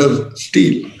one does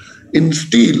steel. In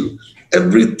steel,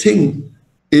 everything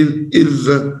is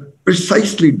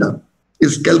precisely done,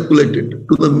 is calculated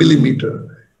to the millimeter.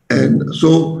 And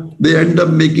so they end up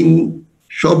making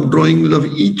shop drawings of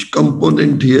each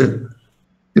component here.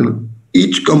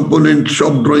 Each component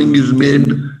shop drawing is made,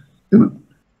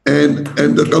 and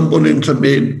the components are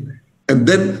made. And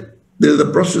then there's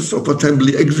a process of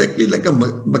assembly, exactly like a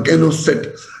mechano set.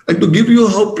 And to give you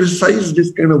how precise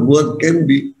this kind of work can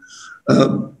be,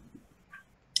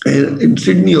 in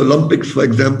Sydney Olympics, for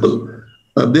example,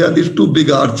 there are these two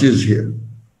big arches here,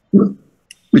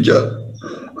 which are,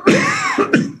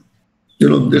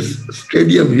 this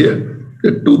stadium here,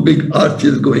 there are two big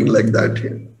arches going like that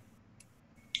here.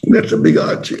 That's a big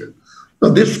arch here. Now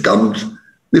this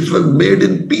was made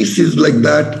in pieces like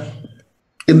that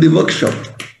in the workshop.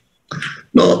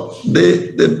 Now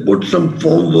they put some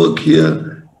form work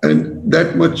here, and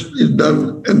that much is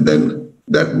done, and then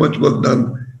that much was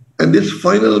done. And this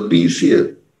final piece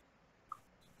here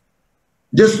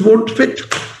just won't fit.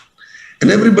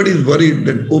 And everybody is worried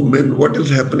that, oh man, what is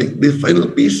happening? This final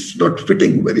piece is not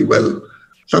fitting very well.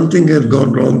 Something has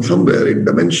gone wrong somewhere in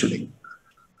dimensioning.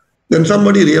 Then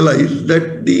somebody realized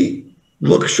that the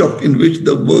workshop in which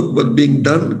the work was being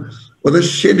done was a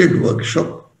shaded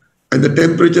workshop, and the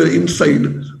temperature inside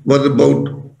was about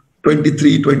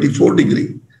 23, 24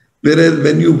 degrees. Whereas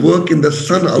when you work in the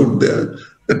sun out there,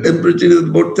 the temperature is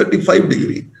about 35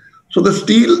 degrees. So the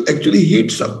steel actually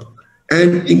heats up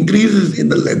and increases in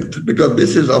the length, because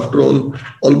this is, after all,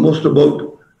 almost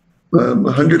about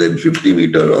 150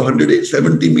 meter or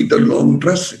 170 meter long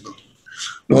truss.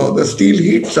 Now the steel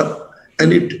heats up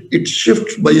and it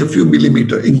shifts by a few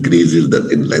millimeters, increases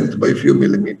in length by a few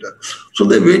millimeters. So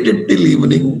they waited till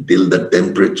evening, till the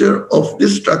temperature of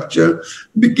this structure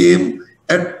became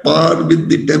at par with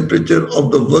the temperature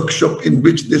of the workshop in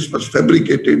which this was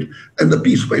fabricated, and the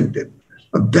piece went in.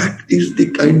 That is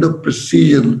the kind of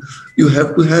precision you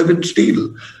have to have in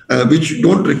steel, which you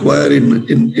don't require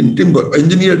in timber.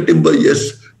 Engineered timber,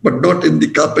 yes, but not in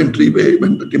the carpentry way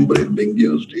when the timber is being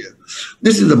used here.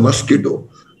 This is a mosquito.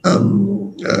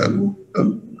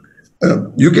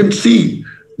 You can see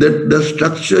that the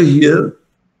structure here,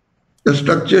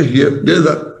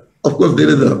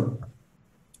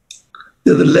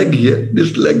 there's a leg here,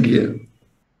 this leg here.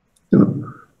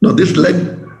 Now this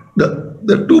leg,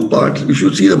 the two parts, if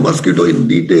you see the mosquito in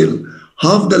detail,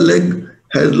 half the leg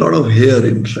has a lot of hair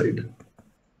inside.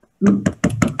 And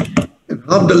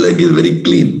half the leg is very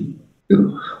clean.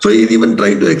 So he's even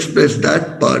trying to express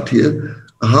that part here.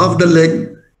 Half the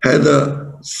leg has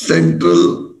a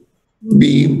central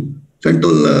beam,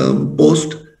 central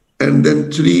post, and then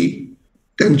 3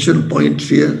 tension points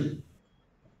here.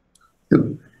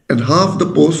 And half the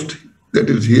post that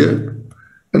is here,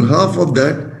 and half of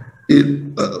that is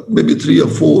maybe 3 or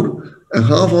 4, and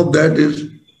half of that is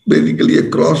basically a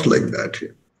cross like that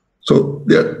here. So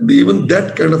even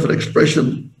that kind of an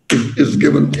expression is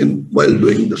given while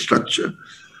doing the structure.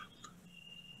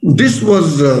 This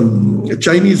was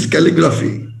Chinese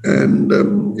calligraphy, and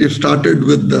it started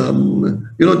with,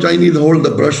 Chinese hold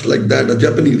the brush like that, the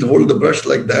Japanese hold the brush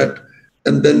like that,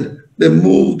 and then they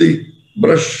move the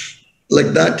brush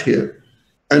like that here.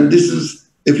 And this is,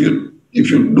 if you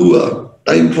do a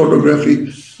time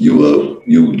photography,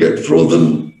 you get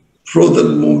frozen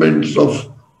movements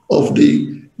of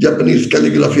the Japanese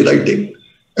calligraphy writing.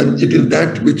 and it is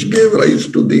that which gave rise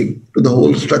to the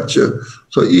whole structure.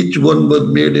 So each one was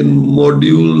made in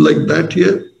module like that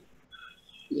here,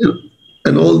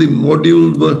 and all the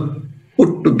modules were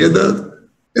put together,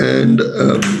 and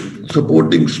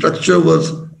supporting structure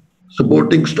was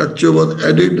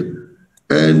added,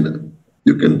 and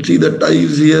you can see the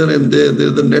ties here and there.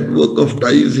 There's the network of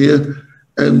ties here,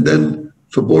 and then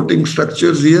supporting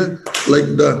structures here,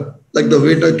 like the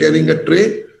waiter carrying a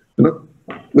tray,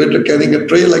 waiter carrying a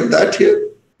tray like that here,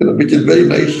 which is very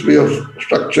nice way of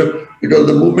structure, because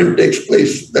the movement takes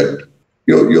place that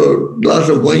your glass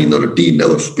of wine or a tea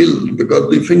never spills, because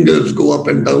the fingers go up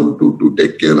and down to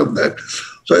take care of that.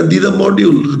 So, and these are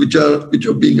modules which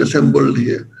are being assembled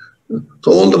here.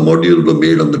 So all the modules were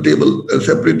made on the table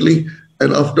separately,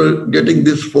 and after getting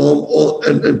this form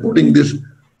and putting this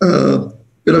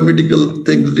pyramidical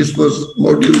things,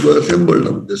 modules were assembled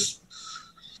on this.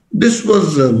 This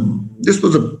was a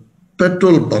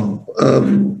petrol pump,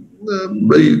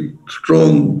 very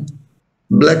strong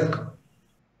black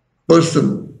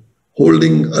person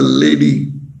holding a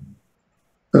lady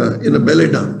in a belly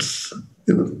dance,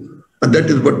 and that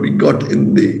is what we got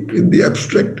in the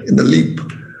abstract, in the leap,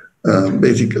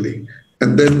 basically.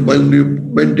 And then when we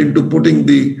went into putting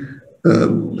the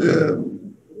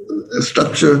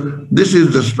structure, this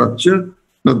is the structure.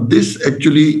 Now this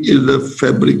actually is a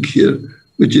fabric here,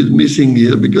 which is missing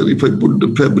here, because if I put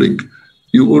the fabric,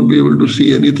 you won't be able to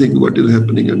see anything what is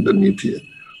happening underneath here.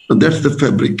 So that's the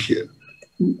fabric here.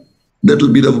 That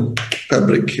will be the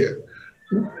fabric here.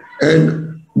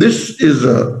 And this is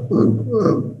a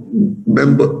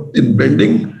member in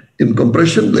bending, in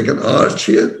compression, like an arch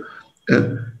here.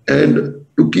 And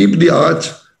to keep the arch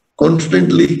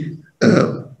constantly,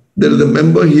 there is a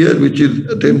member here, which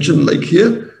is a tension like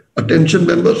here, a tension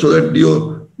member, so that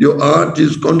your arch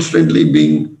is constantly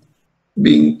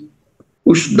being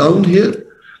pushed down here.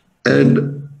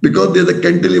 And because there's a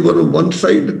cantilever on one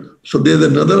side, so there's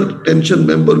another tension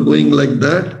member going like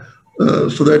that,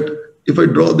 so that if I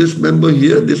draw this member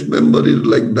here, this member is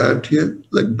like that here,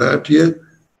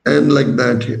 and like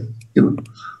that here.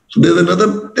 So there's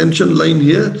another tension line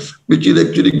here, which is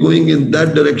actually going in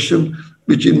that direction,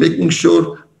 which is making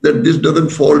sure that this doesn't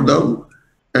fall down.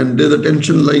 And there's a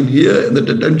tension line here, and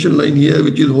the tension line here,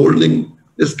 which is holding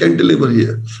this cantilever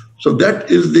here. So that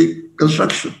is the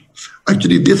construction.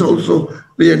 Actually, this also,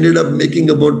 we ended up making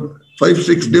about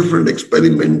 5-6 different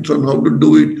experiments on how to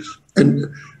do it, and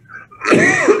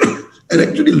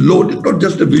actually load it, not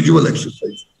just a visual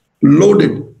exercise. Load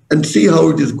it and see how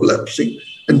it is collapsing,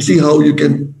 and see how you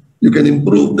can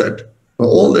improve that,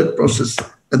 all that process.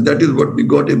 And that is what we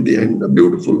got in the end, a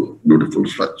beautiful, beautiful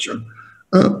structure.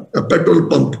 A petrol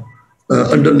pump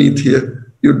underneath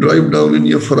here. You drive down in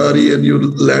your Ferrari and you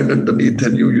land underneath,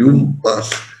 and you zoom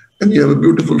past, and you have a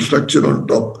beautiful structure on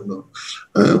top.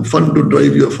 Fun to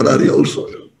drive your Ferrari also.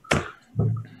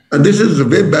 And this is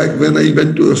way back when I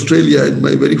went to Australia in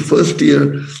my very first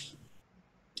year.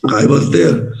 I was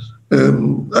there.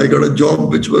 I got a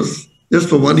job which was just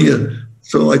for 1 year.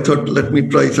 So I thought, let me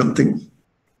try something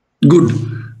good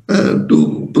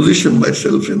to position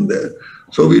myself in there.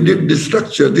 So we did this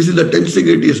structure. This is the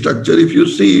tensegrity structure. If you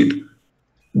see it,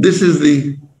 this is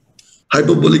the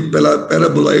hyperbolic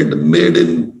paraboloid made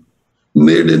in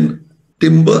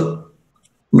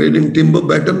timber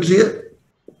battens here,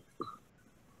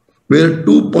 where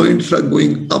 2 points are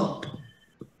going up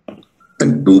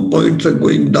and 2 points are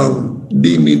going down.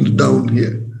 D means down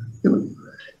here.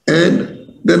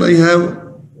 And then I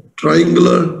have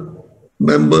triangular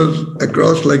members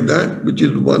across like that, which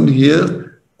is one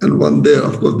here and one there.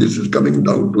 Of course, this is coming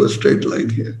down to a straight line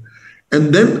here.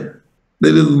 And then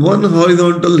there is one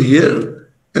horizontal here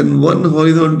and one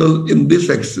horizontal in this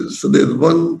axis. So there's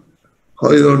one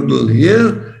horizontal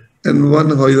here and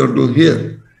one horizontal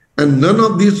here. And none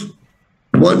of these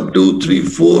 1, 2, 3,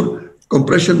 4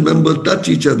 compression members touch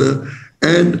each other.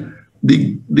 And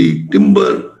the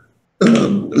timber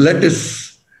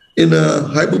lattice in a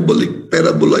hyperbolic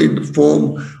paraboloid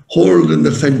form hold in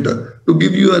the center. To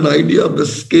give you an idea of the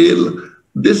scale,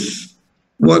 this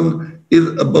one is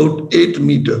about 8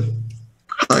 meters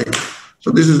high. So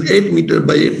this is 8 meter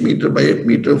by 8 meter by 8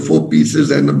 meter, 4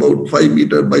 pieces, and about 5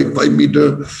 meter by 5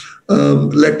 meter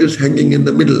lattice hanging in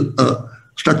the middle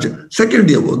structure. Second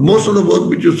year work. Most of the work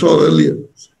which you saw earlier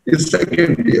is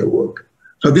second year work.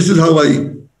 So this is how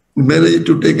I managed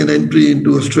to take an entry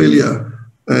into Australia,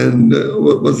 and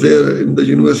was there in the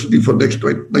university for next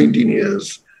 19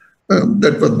 years.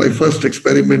 That was my first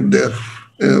experiment there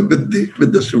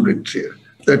with the students here.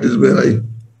 That is where I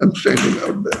am standing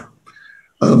out there.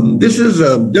 This is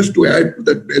just to add to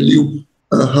that value.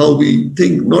 how we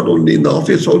think, not only in the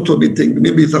office, also we think.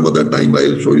 Maybe some other time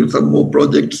I'll show you some more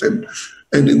projects and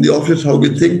in the office how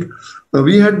we think.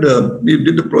 We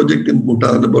did a project in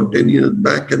Bhutan about 10 years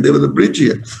back, and there was a bridge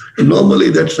here. And normally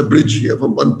that's a bridge here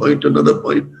from one point to another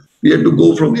point. We had to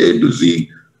go from A to Z,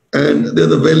 and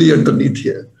there's a valley underneath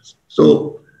here.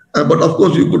 So, but of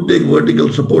course you could take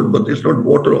vertical support, but it's not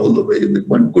water all the way.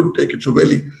 One could take, it's a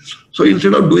valley. So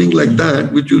instead of doing like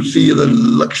that, which you see the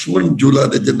Lakshman Jula,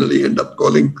 they generally end up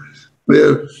calling,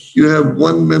 where you have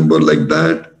one member like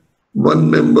that, one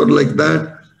member like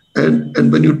that,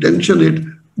 and when you tension it,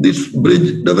 this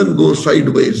bridge doesn't go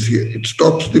sideways here. It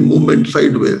stops the movement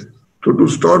sideways. So to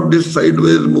stop this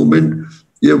sideways movement,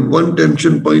 you have one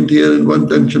tension point here and one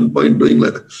tension point doing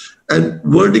like that. And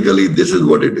vertically, this is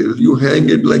what it is. You hang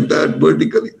it like that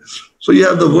vertically. So you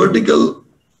have the vertical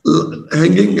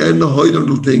hanging and the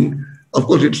horizontal thing. Of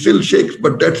course, it still shakes,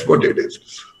 but that's what it is.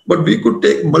 But we could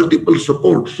take multiple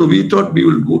supports. So we thought we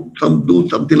will do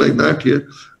something like that here.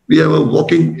 We have a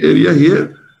walking area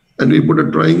here, and we put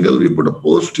a triangle, we put a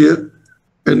post here,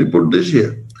 and we put this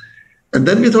here. And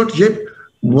then we thought, yet,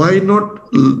 why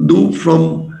not do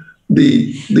from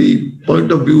the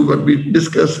point of view what we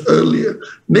discussed earlier,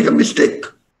 make a mistake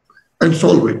and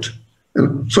solve it.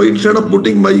 And so instead of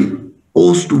putting my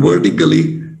post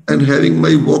vertically and having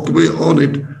my walkway on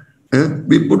it,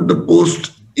 we put the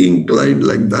post inclined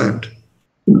like that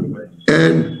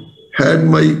and had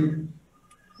my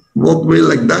walkway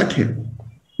like that here.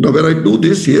 Now when I do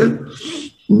this here,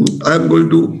 I'm going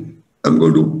to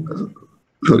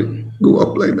go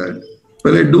up like that.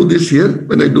 When I do this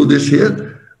here,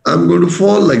 I'm going to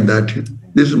fall like that here.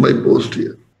 This is my post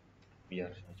here.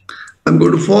 I'm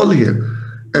going to fall here.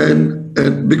 And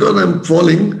because I'm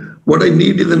falling, what I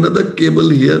need is another cable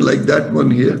here, like that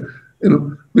one here,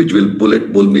 which will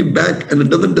pull me back, and it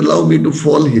doesn't allow me to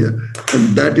fall here.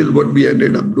 And that is what we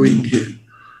ended up doing here.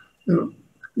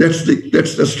 That's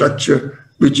the structure,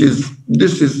 which is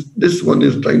this one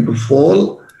is trying to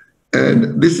fall,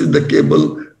 and this is the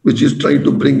cable which is trying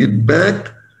to bring it back.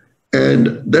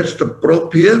 And that's the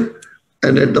prop here,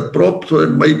 and at the prop, so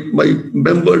that my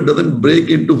member doesn't break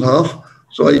into half.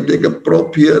 So I take a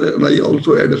prop here, and I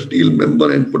also add a steel member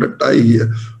and put a tie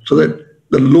here, so that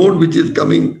the load which is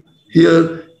coming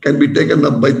here can be taken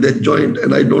up by that joint,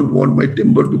 and I don't want my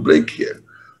timber to break here.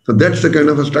 So that's the kind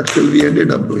of a structure we ended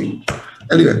up doing.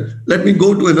 Anyway, let me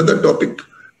go to another topic.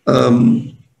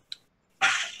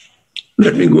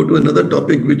 Let me go to another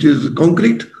topic, which is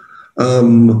concrete.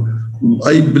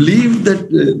 I believe that,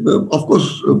 of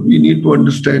course, we need to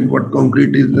understand what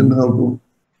concrete is and how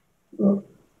to.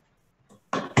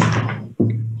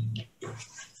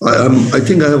 I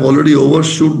think I have already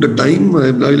overshoot the time.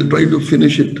 I will try to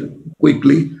finish it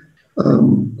quickly.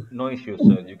 No issue,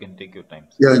 sir. You can take your time.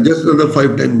 Yeah, just another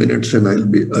 5-10 minutes, and I'll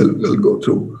go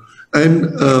through.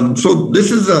 And so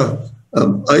this is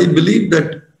I believe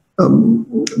that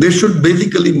they should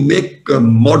basically make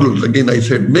models. Again, I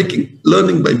said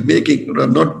learning by making,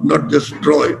 not just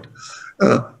draw it.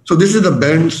 So this is the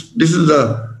bands, this is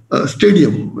a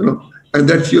stadium, and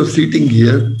that's your seating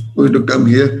here, going to come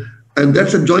here, and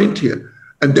that's a joint here.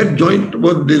 And that joint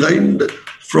was designed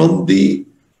from the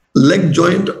leg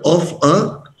joint of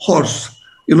a horse.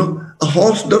 A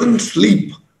horse doesn't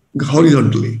sleep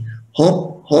horizontally.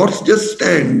 Horse just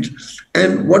stands,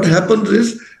 and what happens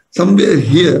is somewhere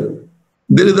here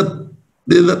there is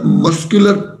a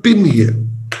muscular pin here,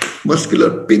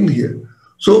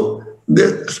 So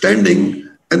they're standing,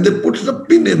 and they put the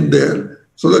pin in there,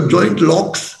 so the joint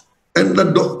locks, and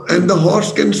the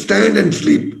horse can stand and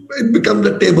sleep. It becomes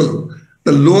a table.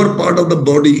 The lower part of the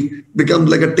body becomes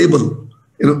like a table.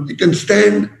 It can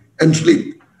stand and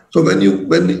sleep. So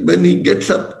when he gets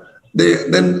up, they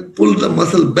then pull the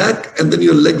muscle back, and then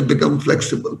your legs become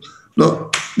flexible.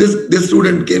 Now, this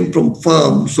student came from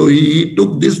farm, so he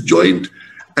took this joint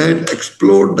and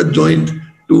explored the joint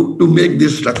to make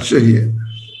this structure here.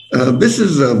 This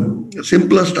is a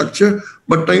simpler structure,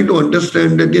 but trying to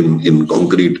understand that in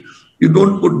concrete, you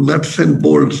don't put nuts and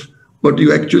bolts, but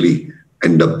you actually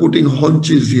end up putting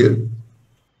haunches here.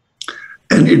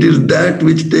 And it is that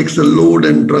which takes the load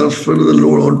and transfers the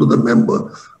load onto the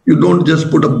member. You don't just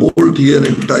put a bolt here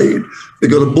and tie it,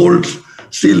 because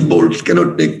steel bolts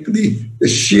cannot take the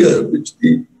shear, which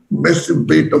the massive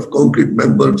weight of concrete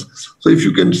members. So if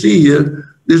you can see here,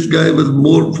 this guy was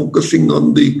more focusing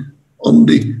on the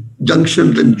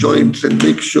junctions and joints and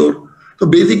make sure. So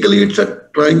basically it's a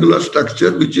triangular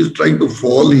structure which is trying to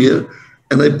fall here,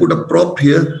 and I put a prop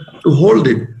here to hold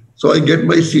it. So I get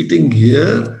my seating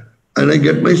here, and I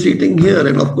get my seating here,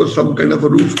 and of course some kind of a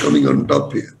roof coming on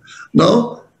top here.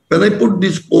 Now, when I put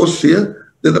these posts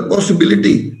here, there's a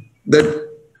possibility that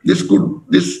this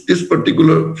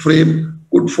particular frame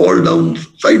could fall down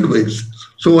sideways.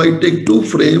 So I take two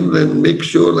frames and make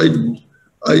sure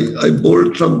I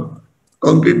bolt some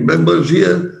concrete members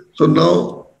here. So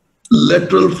now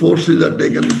lateral forces are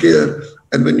taken care,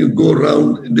 and when you go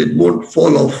around, it won't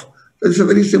fall off. It's a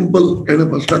very simple kind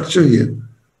of a structure here.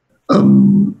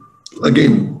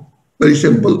 Again, very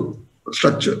simple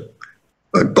structure.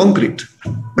 Concrete,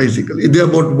 basically. They're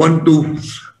about 1 to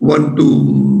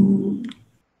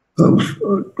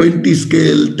 20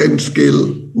 scale, 10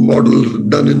 scale models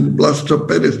done in plaster of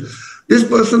Paris. This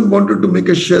person wanted to make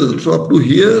a shell. So up to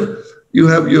here, you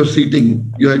have your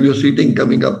seating. You have your seating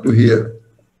coming up to here.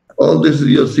 All this is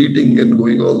your seating and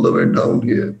going all the way down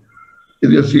here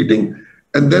is your seating.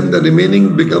 And then the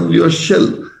remaining becomes your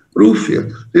shell roof here.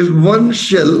 There's one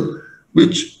shell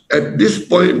which at this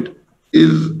point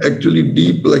is actually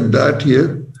deep like that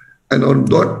here. And on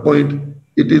that point,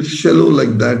 it is shallow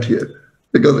like that here.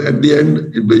 Because at the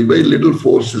end, very little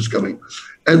force is coming.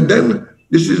 And then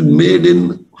this is made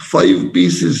in 5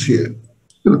 pieces here.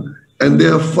 And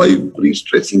there are 5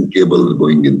 pre-stretching cables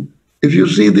going in. If you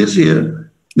see this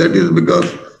here, that is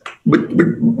because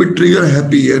bit trigger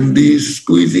happy and the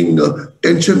squeezing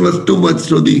tension was too much.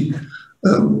 So the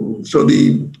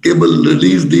cable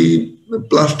released the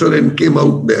plaster and came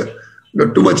out there.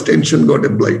 Too much tension got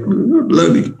applied.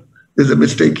 Learning. There's a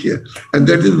mistake here. And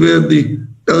that is where the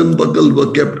turnbuckle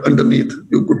were kept underneath.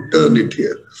 You could turn it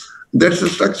here. That's the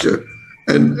structure.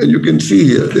 And you can see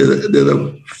here, there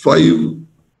are 5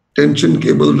 tension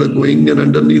cables are going, and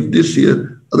underneath this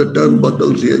here are the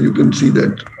turnbuckles here. You can see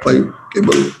that 5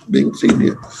 cables being seen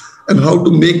here. And how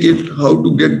to make it, how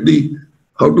to get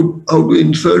how to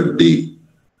insert the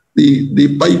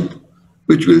pipe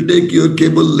which will take your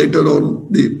cable later on,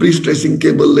 the pre-stressing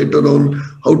cable later on,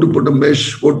 how to put a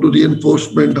mesh, what to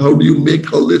reinforcement, how do you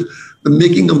make all this, the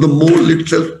making of the mold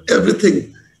itself,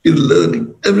 everything is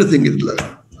learning. Everything is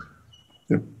learning.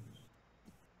 Yeah.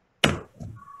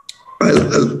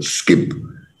 I'll skip.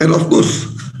 And of course,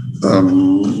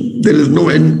 there is no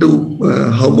end to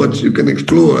how much you can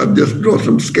explore. I've just drawn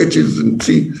some sketches and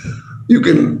see. You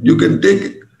can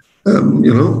take,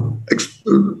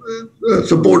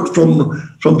 support from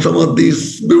some of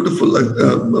these beautiful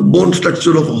bone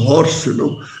structure of a horse,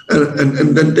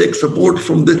 and then take support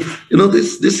from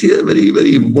this here, very,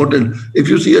 very important. If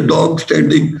you see a dog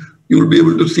standing, you'll be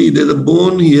able to see there's a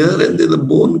bone here and there's a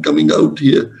bone coming out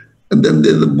here, and then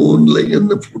there's a bone lying in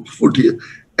the foot here.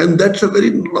 And that's a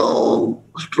very long,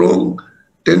 strong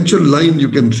tension line you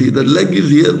can see. The leg is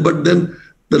here, but then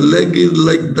the leg is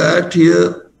like that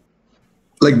here,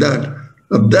 like that.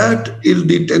 Now that is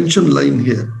the tension line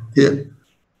here.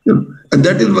 And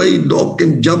that is why dog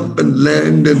can jump and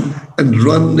land and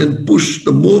run and push.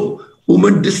 The more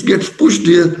movement this gets pushed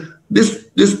here,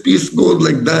 this piece goes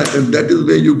like that, and that is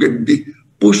where you get the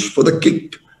push for the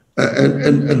kick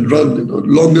and run,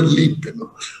 longer leap.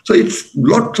 So it's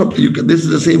lots of this is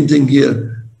the same thing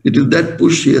here. It is that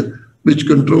push here which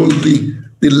controls the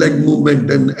leg movement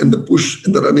and the push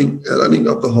and the running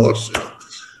of the horse.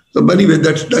 So anyway,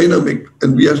 that's dynamic,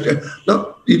 and we are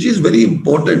now. It is very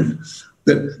important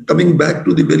that coming back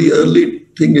to the very early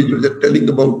thing you were telling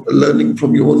about learning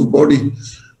from your own body,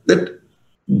 that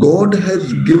God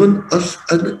has given us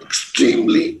an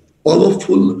extremely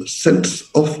powerful sense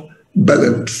of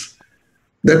balance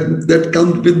that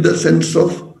comes with the sense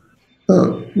of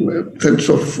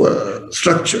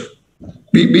structure.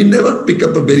 We never pick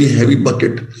up a very heavy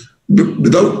bucket.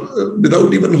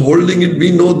 Without even holding it,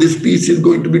 we know this piece is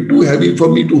going to be too heavy for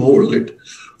me to hold it.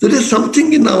 There is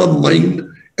something in our mind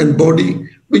and body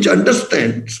which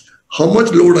understands how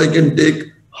much load I can take,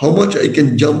 how much I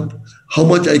can jump, how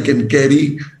much I can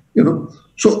carry,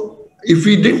 So if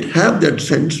we didn't have that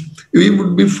sense, we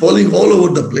would be falling all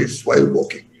over the place while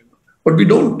walking. But we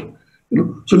don't.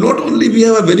 So not only we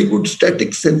have a very good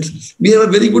static sense, we have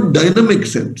a very good dynamic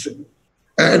sense.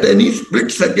 At any split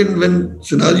second when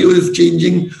scenario is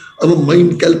changing, our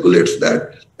mind calculates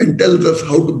that and tells us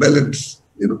how to balance,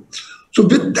 So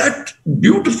with that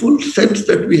beautiful sense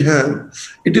that we have,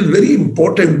 it is very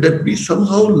important that we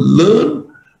somehow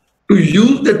learn to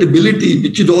use that ability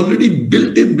which is already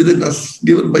built in within us,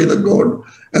 given by the God,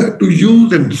 to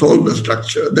use and solve the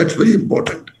structure. That's very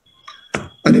important.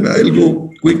 Anyway, I'll go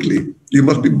quickly. You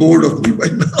must be bored of me by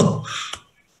now.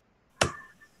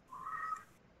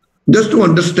 Just to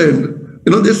understand,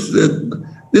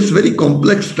 this very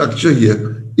complex structure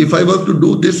here, if I were to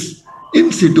do this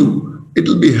in situ, it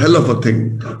will be hell of a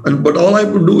thing. But all I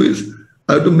have to do is,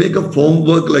 I have to make a form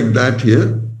work like that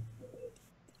here,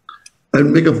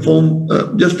 and make a form,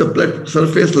 just a flat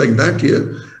surface like that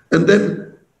here, and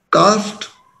then cast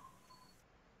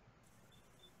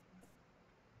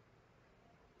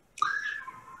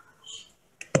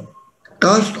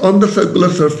on the circular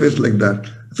surface like that.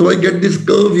 So I get this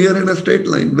curve here and a straight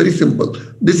line, very simple.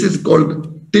 This is called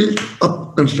tilt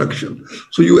up construction.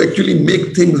 So you actually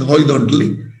make things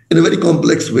horizontally in a very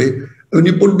complex way. When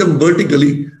you put them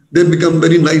vertically, they become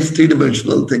very nice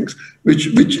three-dimensional things, which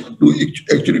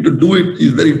actually to do it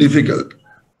is very difficult.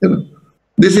 You know,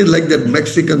 this is like that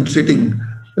Mexican sitting,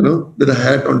 you know, with a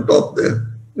hat on top there,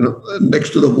 you know,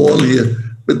 next to the wall here,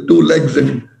 with two legs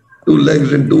and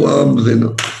two arms, you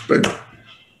know, spread.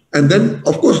 And then,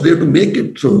 of course, they have to make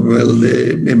it. So, well,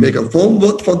 they may make a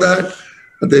formwork for that.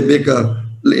 They make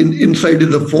inside is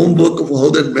the formwork of how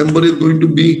that member is going to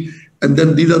be. And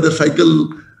then these are the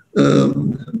cycle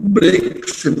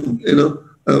breaks, you know,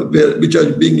 which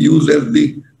are being used as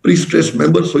the pre-stressed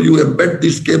member. So you embed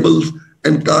these cables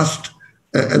and cast,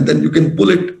 and then you can pull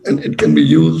it and it can be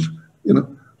used, you know.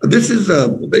 This is a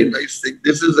very nice thing.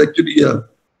 This is actually a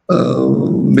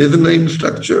mezzanine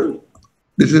structure.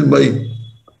 This is my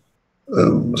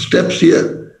steps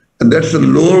here, and that's the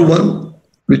lower one,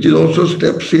 which is also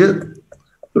steps here.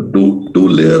 So two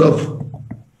layer of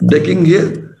decking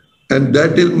here, and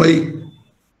that is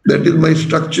my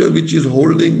structure, which is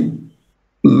holding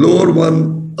lower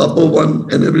one, upper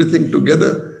one, and everything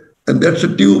together. And that's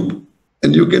a tube,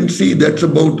 and you can see that's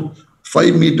about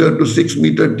 5 meter to 6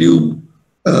 meter tube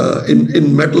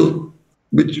in metal,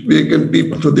 which we can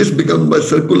be. So this becomes by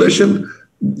circulation.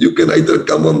 You can either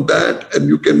come on that and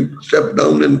you can step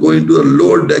down and go into a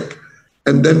lower deck,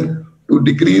 and then to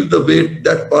decrease the weight,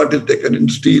 that part is taken in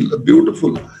steel.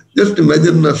 Beautiful. Just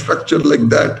imagine a structure like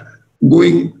that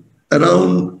going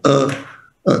around a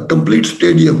complete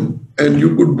stadium, and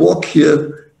you could walk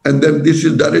here, and then this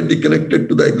is directly connected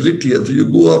to the exit here. So you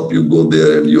go up, you go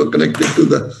there, and you are connected to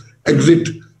the exit,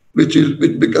 which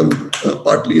becomes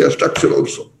partly a structure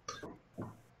also.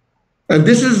 And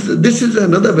this is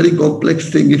another very complex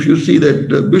thing. If you see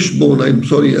that bush bone, I'm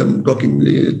sorry, I'm talking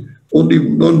only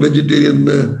non-vegetarian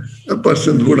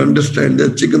persons would understand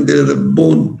that chicken, there is a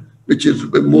bone which is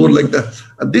more like that.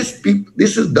 And this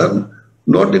is done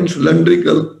not in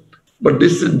cylindrical, but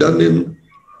this is done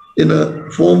in a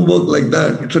formwork like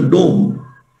that. It's a dome.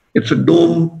 It's a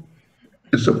dome.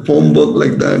 It's a formwork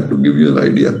like that, to give you an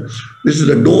idea. This is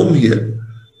a dome here,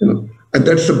 you know, and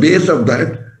that's the base of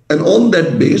that. And on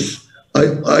that base,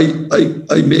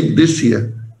 I make this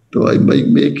here. So I might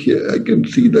make here, I can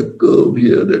see the curve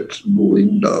here that's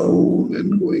going down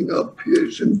and going up here.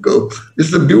 It's in curve. This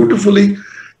is a beautifully,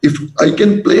 if I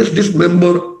can place this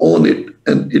member on it,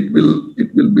 and it will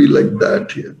be like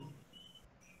that here.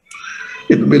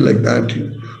 It will be like that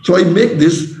here. So I make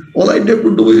this. All I have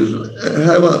to do is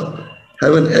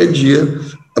have an edge here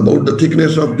about the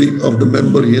thickness of the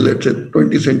member here. Let's say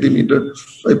 20 centimeter.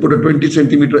 I put a 20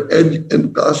 centimeter edge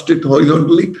and cast it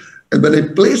horizontally. And when I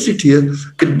place it here,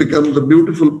 it becomes a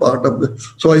beautiful part of the.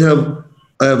 So I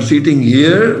have seating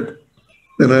here,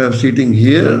 then I have seating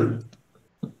here,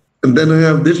 and then I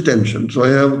have this tension. So I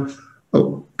have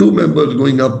two members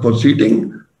going up for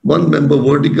seating, one member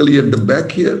vertically at the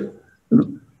back here, you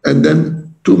know, and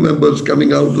then two members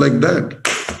coming out like that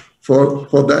for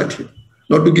that here.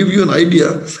 Now, to give you an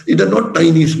idea, these are not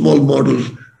tiny small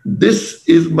models. This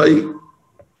is my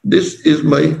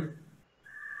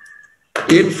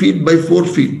 8 feet by 4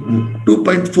 feet,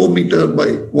 2.4 meter by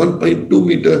 1.2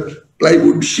 meter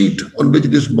plywood sheet on which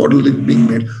this model is being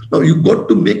made. Now you got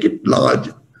to make it large.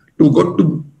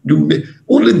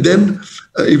 Only then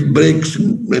it breaks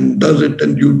and does it,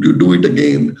 and you do it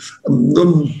again.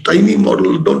 Tiny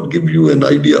models don't give you an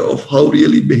idea of how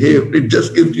really behave. It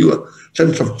just gives you a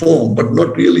sense of form, but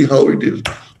not really how it is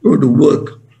going to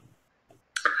work.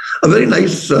 A very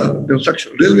nice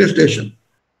construction, railway station.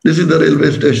 This is the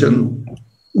railway station,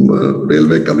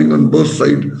 railway coming on both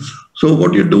sides. So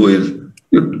what you do is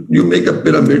you make a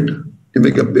pyramid. You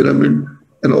make a pyramid,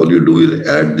 and all you do is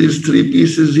add these three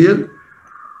pieces here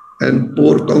and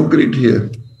pour concrete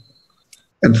here.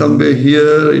 And somewhere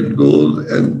here it goes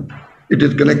and it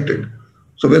is connected.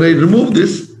 So when I remove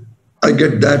this, I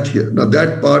get that here. Now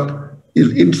that part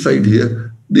is inside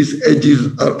here. These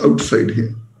edges are outside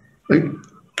here, right?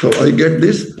 So I get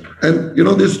this, and you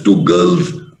know these two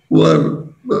girls who are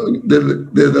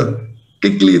they're the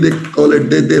kickly, they call it.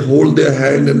 They hold their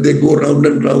hand and they go round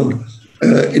and round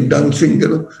in dancing. You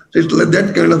know, so it's like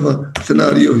that kind of a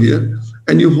scenario here.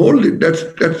 And you hold it. That's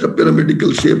a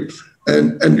pyramidal shape,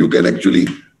 and you can actually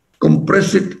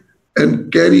compress it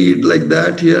and carry it like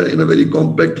that here in a very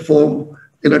compact form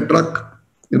in a truck.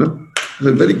 You know,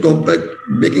 it's very compact.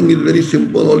 Making it very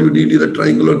simple. All you need is a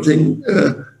triangular thing,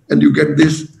 and you get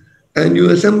this. and you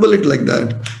assemble it like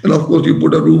that. And of course, you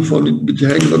put a roof on it which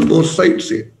hangs on both sides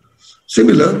here.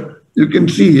 Similar, you can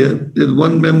see here, there's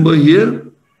one member here,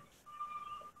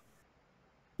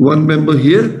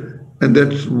 and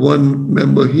that's one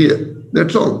member here.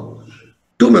 That's all.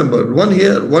 Two members, one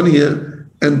here,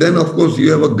 and then of course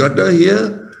you have a gutter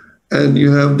here, and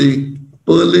you have the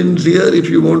purlins here if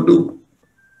you want to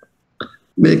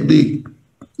make the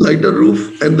lighter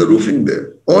roof and the roofing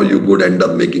there. Or you could end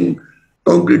up making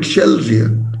concrete shells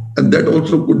here, and that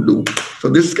also could do. So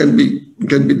this can be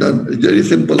done. It's very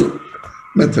simple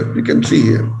method. You can see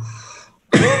here.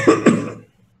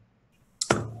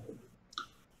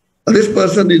 This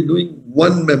person is doing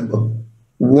one member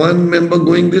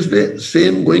going this way,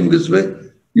 same going this way.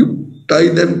 You tie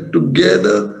them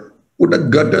together, put a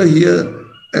gutter here,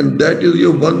 and that is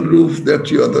your one roof. That's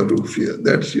your other roof here.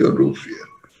 That's your roof here.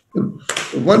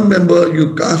 One member,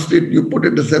 you cast it, you put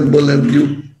it assemble, and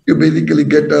you basically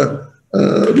get a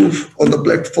roof on the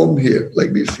platform here,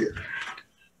 like this here.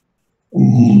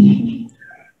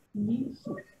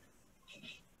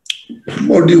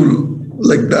 Module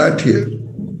like that here.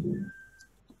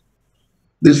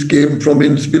 This came from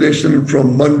inspiration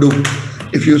from Mandu.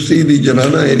 If you see the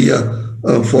Janana area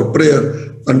for prayer,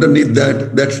 underneath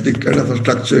that, that's the kind of a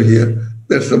structure here.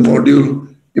 That's a module.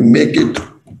 You make it,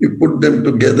 you put them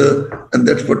together, and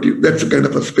that's the kind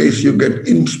of a space you get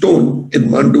in stone in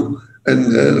Mandu.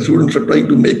 And students are trying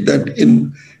to make that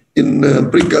in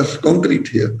precast concrete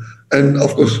here. And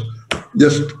of course,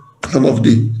 just some of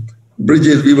the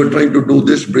bridges, we were trying to do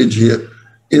this bridge here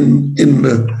in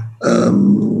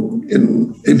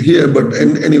here, but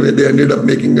anyway, they ended up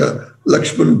making a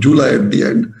Lakshman Jhula at the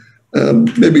end.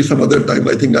 Maybe some other time.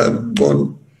 I think I've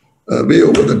gone way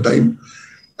over the time.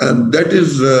 And that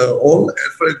is all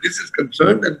as far as this is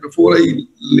concerned. And before I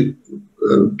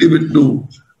give it to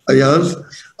Ayaz,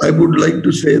 I would like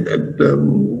to say that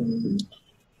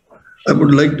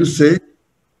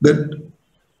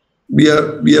we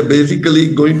are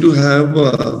basically going to have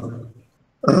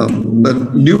the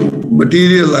new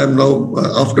material. I'm now,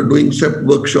 after doing CEPT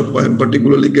workshop, I'm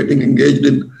particularly getting engaged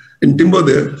in timber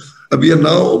there. We are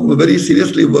now very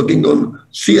seriously working on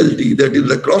CLT, that is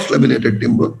the cross-laminated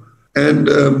timber. And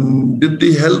with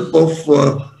the help of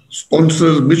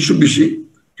sponsors Mitsubishi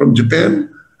from Japan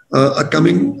are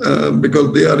coming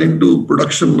because they are into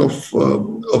production of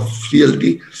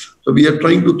CLT. So we are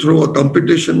trying to throw a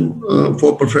competition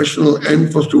for professional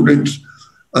and for students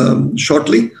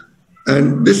shortly.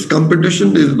 And this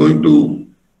competition is going to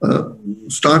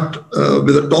start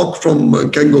with a talk from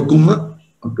Kengo Kuma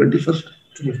on 21st.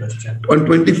 21st, yeah. On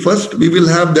 21st, we will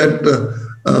have that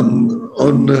I'll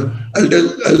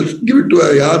give it to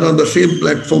Ayar on the same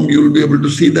platform. You will be able to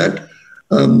see that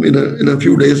in a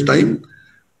few days' time.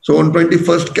 So on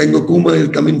 21st, Kengo Kuma is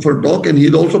coming for a talk, and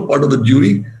he's also part of the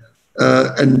jury.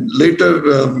 And later,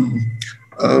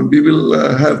 we will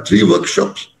have 3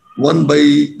 workshops, one by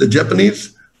the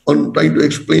Japanese on trying to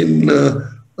explain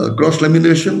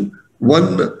cross-lamination,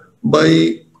 one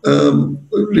by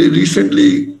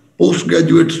recently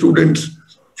postgraduate students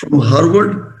from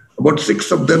Harvard. About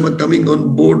 6 of them are coming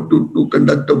on board to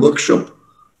conduct a workshop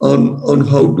on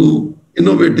how to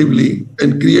innovatively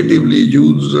and creatively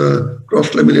use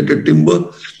cross-laminated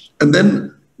timber. And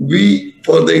then we,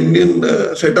 for the Indian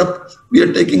setup, we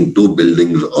are taking 2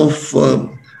 buildings of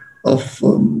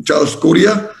Charles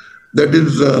Korea, that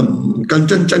is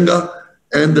Kanchanjunga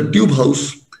and the Tube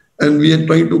House, and we are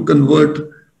trying to convert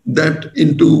that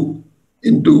into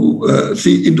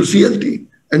CLT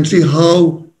and see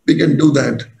how we can do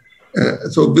that.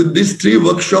 So with these 3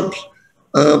 workshops,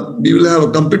 we will have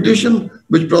a competition,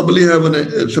 which probably have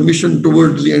a submission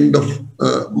towards the end of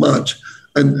March,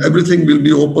 and everything will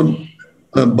be open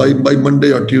by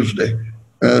Monday or Tuesday.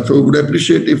 So we would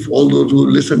appreciate if all those who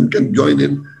listen can join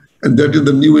in, and that is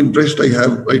the new interest I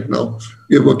have right now.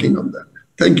 We are working on that.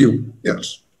 Thank you.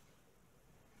 Yes.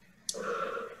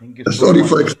 Thank you Sorry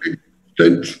for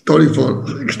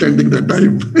extending the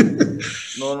time.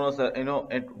 No, sir.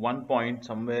 At one point,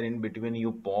 somewhere in between,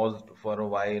 you paused for a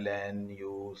while and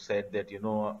you said that,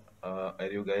 are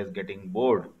you guys getting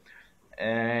bored?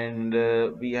 And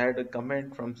we had a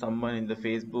comment from someone in the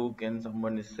Facebook, and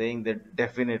someone is saying that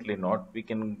definitely not. We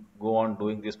can go on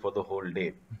doing this for the whole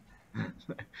day.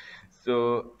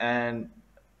 So, and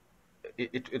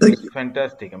it's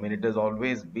fantastic. I mean, it has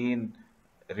always been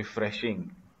refreshing,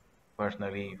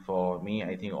 personally, for me.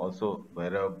 I think also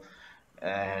Bhairav,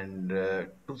 and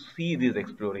to see these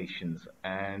explorations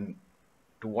and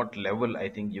to what level I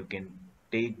think you can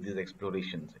take these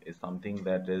explorations is something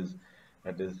that is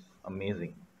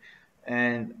amazing.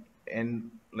 And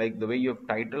like the way you have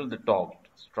titled the talk,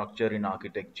 structure in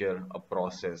architecture a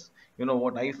process.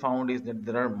 What I found is that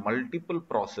there are multiple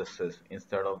processes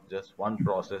instead of just one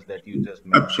process that you just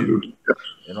mentioned. Absolutely.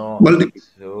 you know Multiple.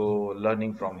 so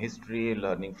learning from history,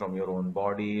 learning from your own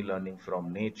body, learning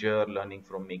from nature, learning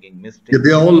from making Yeah, mistakes.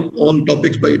 they are all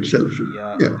topics by itself.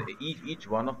 Yeah, Yeah. each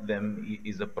one of them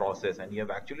is a process, and you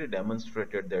have actually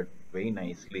demonstrated that very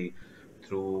nicely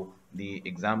through the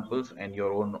examples and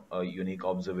your own unique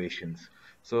observations.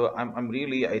 So I'm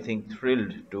really, I think,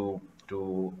 thrilled to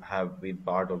have been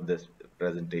part of this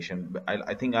presentation. But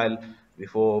I think I'll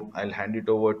hand it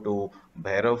over to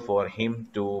Bhairav for him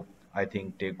to, I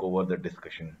think, take over the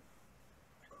discussion.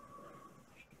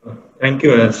 Thank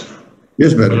you, As.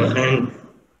 Yes, madam. And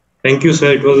thank you,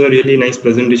 sir. It was a really nice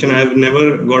presentation. I have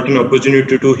never got an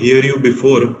opportunity to hear you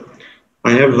before.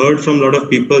 I have heard from a lot of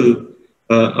people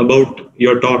about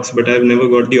your talks, but I have never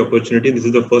got the opportunity. This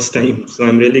is the first time, so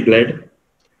I'm really glad.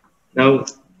 Now,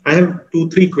 I have 2,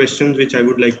 3 questions which I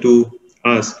would like to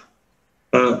ask.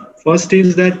 First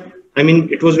is that, I mean,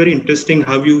 it was very interesting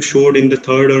how you showed in the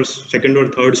second or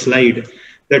third slide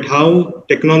that how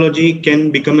technology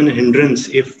can become an hindrance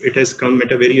if it has come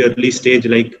at a very early stage,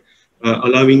 like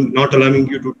not allowing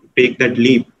you to take that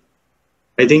leap.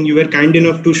 I think you were kind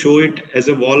enough to show it as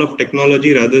a wall of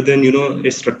technology rather than,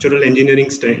 a structural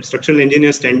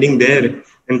engineer standing there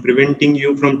and preventing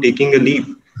you from taking a leap.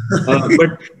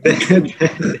 But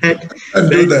I'll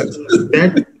do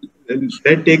that.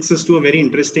 that takes us to a very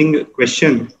interesting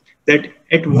question, that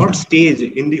at what stage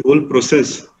in the whole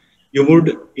process you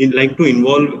would like to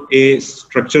involve a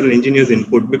structural engineer's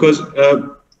input, because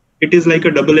it is like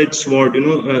a double-edged sword.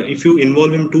 If you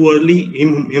involve him too early,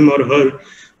 him or her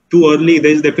too early,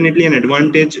 there is definitely an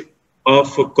advantage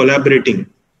of collaborating.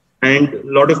 And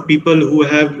a lot of people who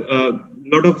have a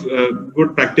lot of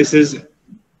good practices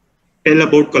tell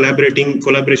about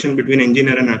collaboration between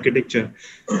engineer and architect.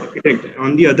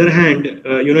 On the other hand,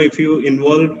 if you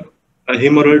involve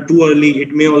him or her too early,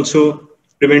 it may also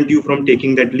prevent you from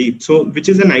taking that leap. So which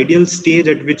is an ideal stage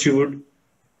at which you would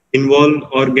involve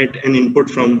or get an input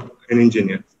from an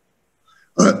engineer?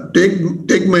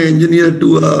 Take my engineer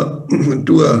to a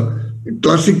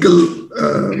classical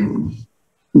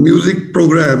music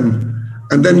program,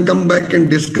 and then come back and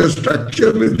discuss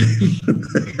structure with him.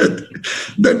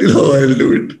 That is how I'll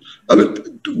do it. I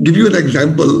mean, to give you an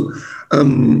example,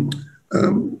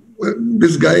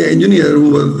 this guy engineer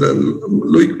who was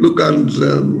Lucan's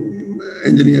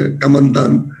engineer,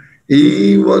 Kamandan,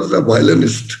 he was a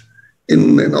violinist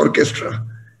in an orchestra.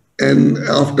 And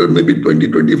after maybe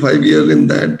 20-25 years in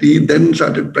that, he then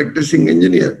started practicing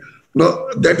engineer. Now,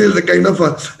 that is the kind of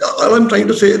all I'm trying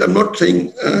to say. I'm not saying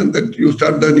that you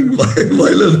start learning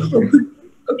violin or something.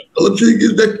 All I'm saying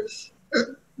is that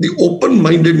the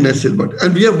open-mindedness is what,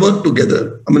 and we have worked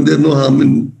together. I mean, there's no harm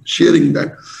in sharing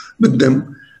that with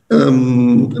them.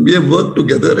 We have worked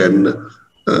together, and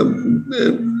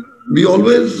we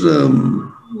always,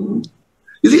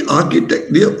 you see,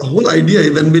 the whole idea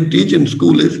when we teach in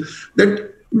school is that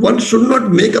one should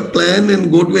not make a plan and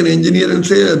go to an engineer and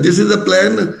say, this is a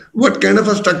plan, what kind of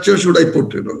a structure should I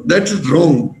put? That's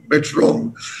wrong. That's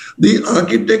wrong. The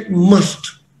architect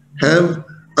must have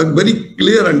a very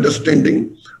clear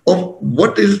understanding of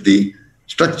what is the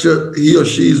structure he or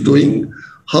she is doing,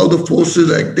 how the force is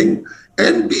acting,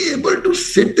 and be able to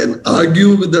sit and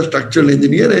argue with the structural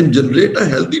engineer and generate a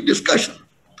healthy discussion.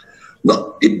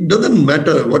 Now, it doesn't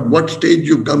matter what stage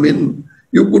you come in.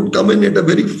 You could come in at a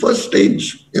very first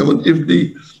stage. I mean, if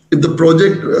the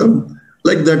project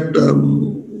like that,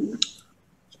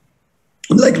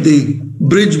 like the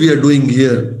bridge we are doing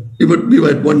here, we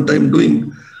were at one time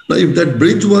doing. Now, if that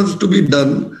bridge was to be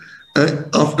done,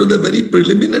 after the very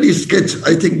preliminary sketch,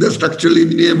 I think the structural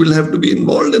engineer will have to be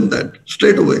involved in that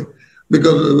straight away,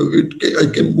 because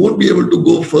won't be able to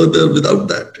go further without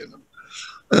that.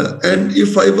 And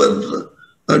if I was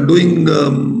doing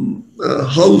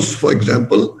house, for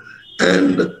example,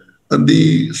 and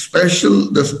the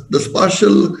spatial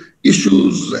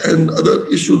issues and other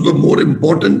issues were more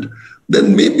important,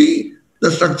 then maybe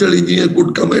the structural engineer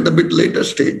could come at a bit later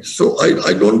stage. So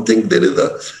I don't think there is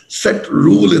a set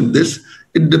rule in this.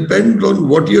 It depends on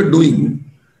what you're doing.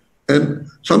 And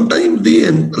sometimes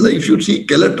like if you see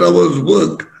Calatrava's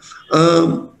work,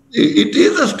 it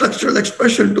is a structural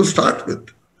expression to start with.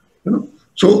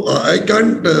 So I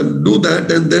can't do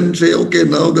that and then say, okay,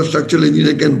 now the structural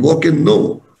engineer can walk in.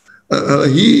 No,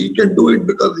 he can do it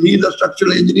because he's a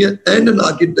structural engineer and an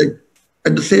architect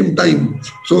at the same time.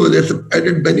 So there's an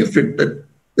added benefit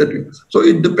so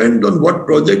it depends on what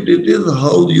project it is,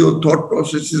 how your thought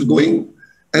process is going,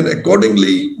 and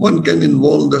accordingly one can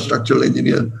involve the structural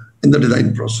engineer in the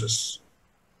design process.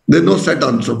 There's no set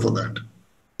answer for that.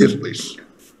 Yes, please.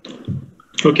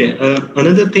 Okay.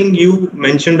 Another thing you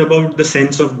mentioned about the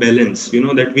sense of balance, you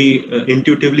know, that we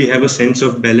intuitively have a sense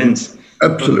of balance.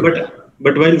 Absolutely.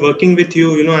 But while working with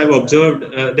you, you know, I've observed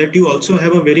that you also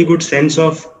have a very good sense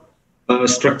of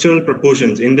structural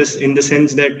proportions in the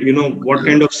sense that, you know, what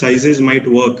kind of sizes might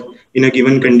work in a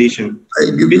given condition,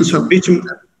 I'll give you some.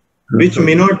 which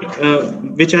may not,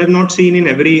 which I have not seen in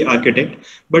every architect,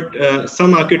 but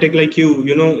some architect like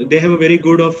you know, they have a very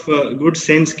good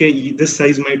sense that this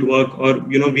size might work, or,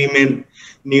 you know, we may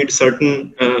need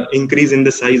certain increase in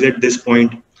the size at this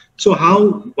point. So how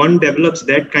one develops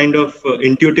that kind of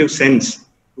intuitive sense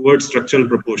towards structural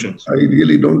proportions? I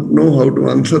really don't know how to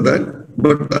answer that,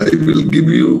 but I will give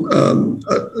you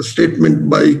a statement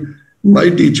by my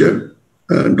teacher,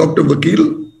 Dr.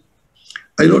 Vakil.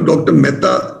 I know Dr.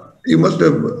 Mehta. You must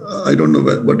have, I don't know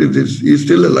what is this. He's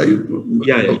still alive.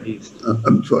 Yeah, he's.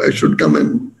 So I should come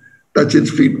and touch his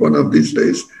feet one of these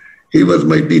days. He was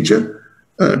my teacher,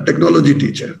 technology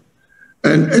teacher.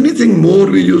 And anything more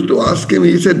we used to ask him,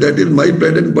 he said, that is my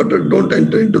bread and butter. Don't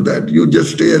enter into that. You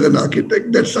just stay as an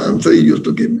architect. That's the answer he used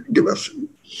to give us.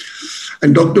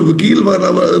 And Dr. Vakil was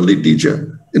our early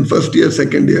teacher in first year,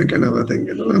 second year kind of a thing.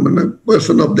 You know, I'm a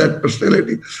person of that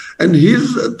personality. And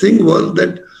his thing was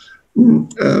that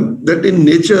that in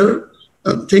nature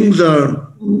things are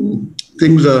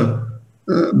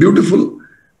beautiful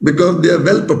because they are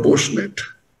well proportionate,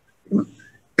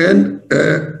 and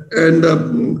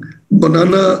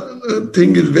banana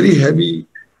thing is very heavy,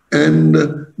 and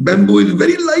bamboo is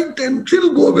very light and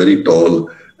still go very tall.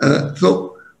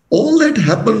 So all that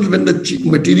happens when the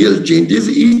material changes.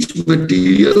 Each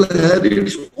material has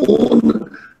its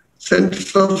own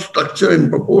sense of structure and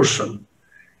proportion.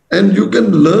 And you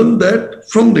can learn that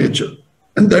from nature.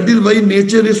 And that is why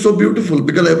nature is so beautiful,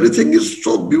 because everything is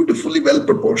so beautifully well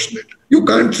proportionate. You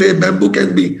can't say bamboo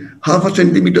can be half a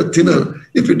centimeter thinner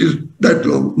if it is that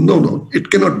long. No, it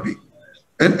cannot be.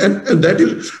 And that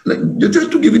is, like,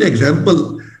 just to give you an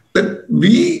example, that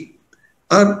we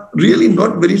are really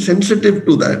not very sensitive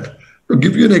to that. To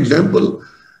give you an example,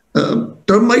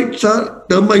 termites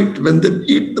when they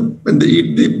eat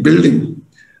the building,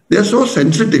 they are so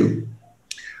sensitive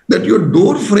that your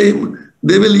door frame,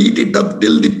 they will eat it up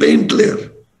till the paint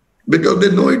layer because they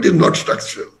know it is not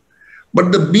structural.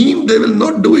 But the beam, they will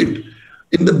not do it.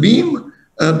 In the beam,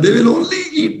 they will only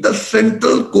eat the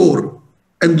central core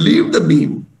and leave the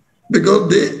beam because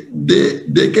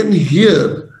they can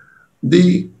hear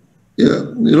the,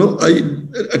 I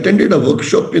attended a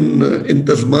workshop in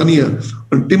Tasmania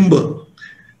on timber,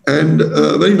 and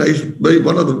very nice,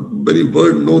 one of the very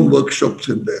well-known workshops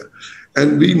in there.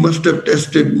 And we must have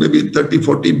tested maybe 30,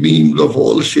 40 beams of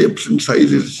all shapes and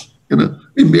sizes. You know,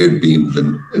 we made beams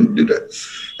and did that.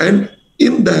 And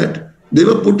in that, they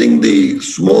were putting the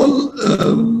small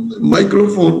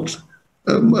microphones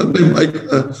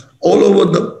all over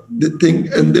the thing,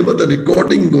 and there was the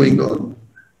recording going on.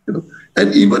 You know,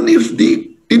 and even if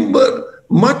the timber,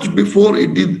 much before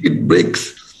it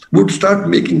breaks, would start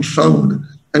making sound,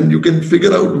 and you can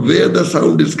figure out where the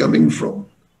sound is coming from.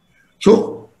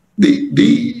 So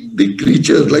the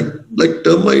creatures like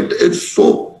termite is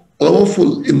so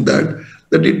powerful in that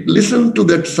it listens to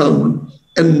that sound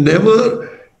and never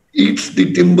eats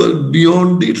the timber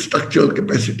beyond its structural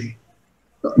capacity.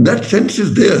 That sense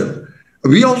is there.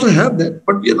 We also have that,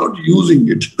 but we are not using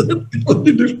it. That's the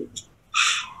only difference.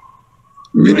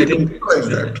 We need to realize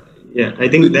that. Yeah, I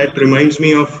think that reminds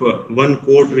me of one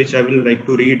quote which I will like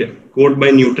to read, quote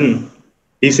by Newton.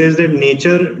 He says that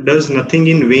nature does nothing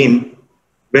in vain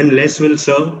when less will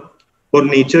serve, for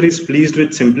nature is pleased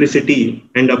with simplicity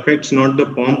and affects not the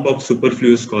pomp of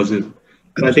superfluous causes.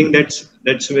 So I think that's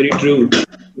very true.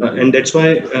 And that's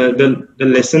why the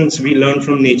lessons we learn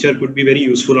from nature could be very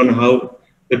useful on how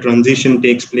the transition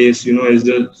takes place, you know, as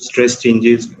the stress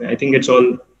changes. I think it's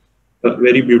all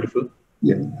very beautiful.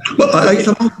 Yeah. But I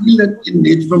somehow feel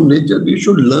that from nature, we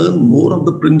should learn more of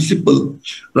the principle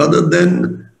rather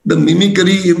than the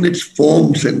mimicry in its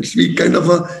form sense. We kind of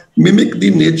mimic the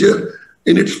nature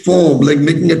in its form, like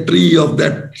making a tree of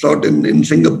that sort in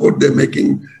Singapore they're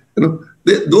making. You know,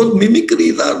 those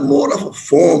mimicries are more of a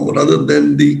form rather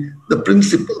than the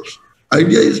principles.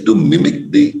 Idea is to mimic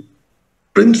the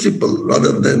principle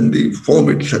rather than the form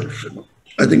itself. You know.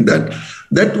 I think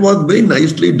that was very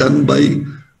nicely done by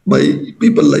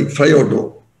people like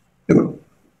Friotto. You know.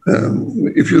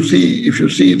 If you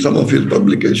see some of his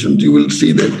publications, you will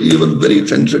see that he was very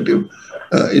sensitive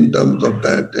in terms of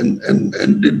that,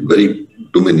 and did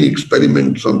too many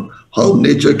experiments on how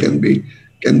nature can be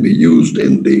used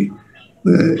in the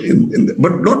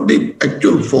but not the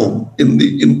actual form in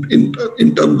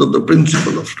terms of the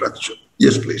principle of structure.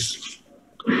 Yes, please.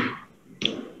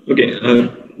 Okay,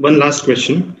 one last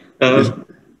question. Yes.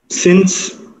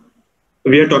 Since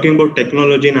we are talking about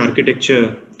technology and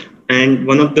architecture, and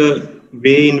one of the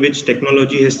way in which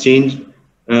technology has changed,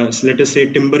 so let us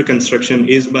say timber construction,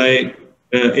 is by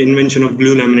invention of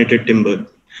glue laminated timber.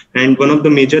 And one of the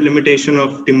major limitation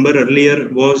of timber earlier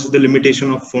was the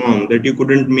limitation of form, that you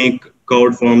couldn't make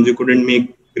curved forms, you couldn't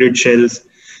make grid shells,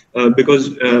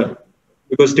 because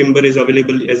timber is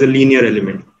available as a linear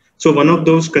element. So one of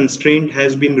those constraints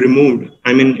has been removed.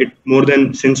 I mean,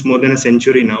 since more than a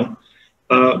century now.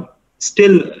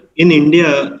 Still in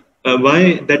India,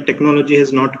 why that technology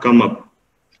has not come up?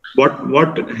 What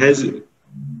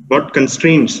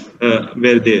constraints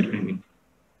were there? I mean.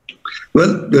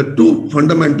 Well, there are two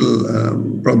fundamental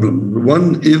problems.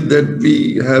 One is that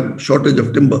we have shortage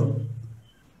of timber.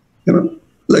 You know,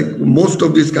 like most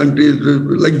of these countries,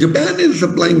 like Japan is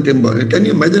supplying timber. Can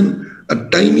you imagine a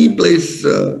tiny place?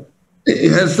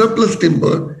 It has surplus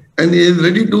timber and is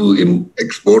ready to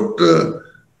export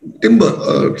timber,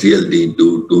 CLT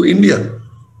to India.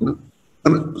 You know? I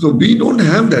mean, so we don't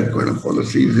have that kind of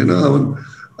policies. You know,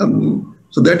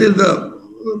 so that is the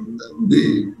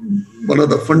one of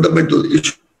the fundamental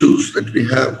issues that we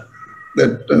have,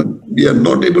 that we are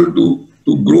not able to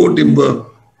grow timber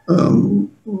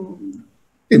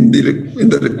in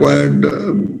the required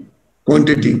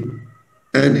quantity.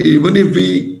 And even if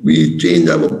we change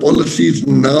our policies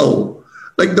now,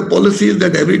 like the policies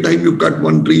that every time you cut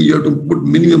one tree, you have to put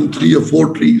minimum 3 or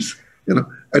 4 trees, you know,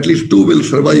 at least 2 will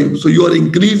survive. So you are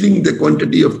increasing the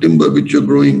quantity of timber which you're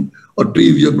growing or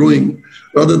trees you're growing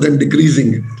rather than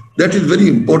decreasing it. That is very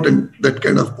important, that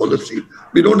kind of policy.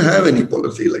 We don't have any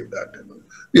policy like that. You know.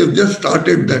 We have just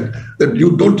started that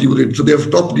you don't use it. So they have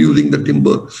stopped using the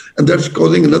timber. And that's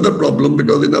causing another problem,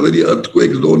 because in a very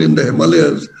earthquake zone in the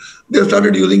Himalayas, they have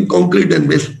started using concrete and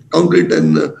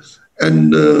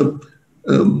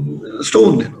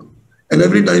stone. You know. And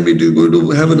every time it is going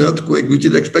to have an earthquake, which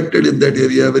is expected in that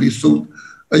area very soon,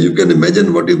 you can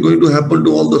imagine what is going to happen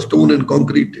to all the stone and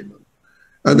concrete. You know.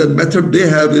 And the method they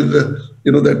have is,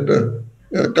 that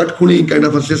Katkuni kind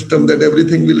of a system, that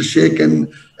everything will shake and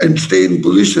stay in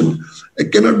position.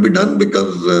 It cannot be done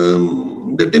because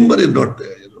the timber is not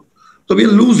there. You know. So we are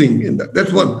losing in that.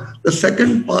 That's one. The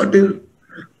second part is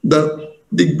the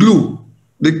glue,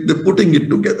 the putting it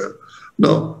together.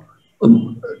 Now,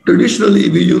 traditionally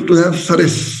we used to have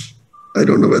saris. I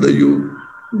don't know whether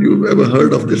you've ever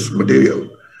heard of this material.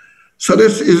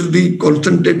 Saris is the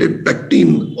concentrated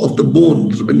pectin of the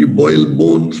bones. When you boil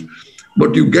bones,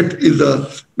 what you get is a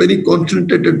very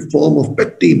concentrated form of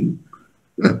pectin,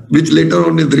 which later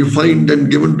on is refined and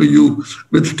given to you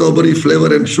with strawberry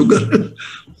flavor and sugar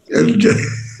as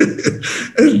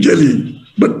jelly.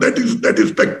 But that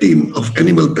is pectin, of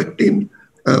animal pectin.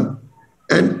 But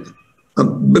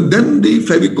then the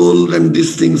Fevicol and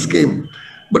these things came.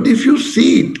 But if you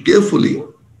see it carefully,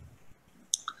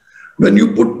 when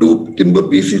you put 2 timber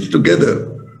pieces together,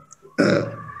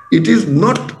 it is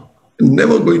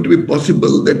never going to be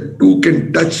possible that 2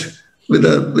 can touch with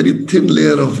a very thin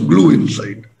layer of glue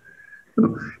inside. You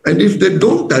know? And if they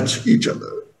don't touch each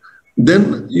other,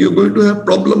 then you're going to have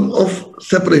problem of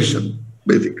separation,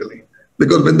 basically.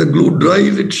 Because when the glue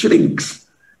dries, it shrinks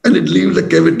and it leaves a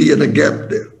cavity and a gap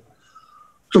there.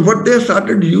 So what they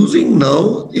started using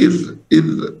now is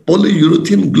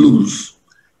polyurethane glues.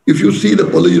 If you see the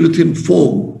polyurethane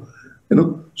foam, you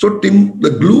know, so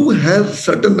the glue has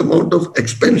certain amount of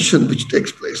expansion which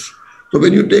takes place. So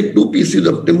when you take 2 pieces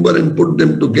of timber and put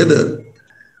them together,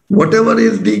 whatever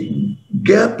is the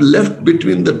gap left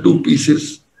between the 2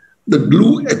 pieces, the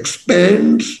glue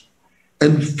expands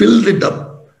and fills it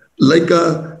up like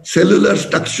a cellular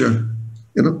structure,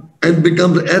 you know, and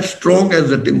becomes as strong as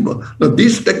the timber. Now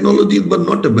these technologies were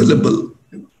not available.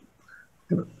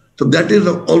 So that is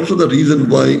also the reason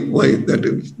why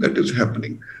that is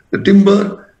happening. The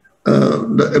timber,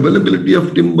 the availability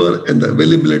of timber and the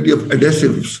availability of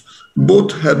adhesives,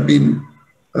 both have been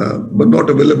were not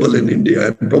available in India.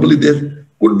 And probably there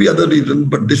could be other reasons,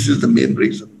 but this is the main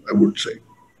reason, I would say.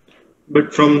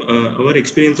 But from our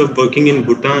experience of working in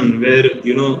Bhutan, where,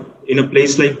 in a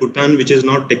place like Bhutan, which is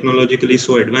not technologically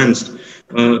so advanced,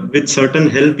 with certain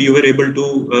help, you were able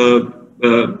to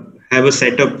have a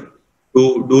setup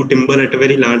to do timber at a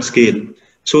very large scale.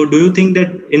 So do you think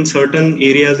that in certain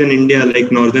areas in India,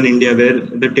 like northern India, where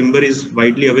the timber is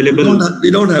widely available? We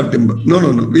don't have timber.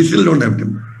 No. We still don't have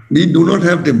timber. We do not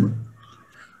have timber.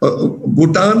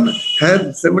 Bhutan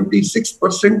has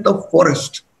 76% of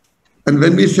forest. And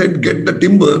when we said get the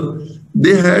timber,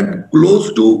 they had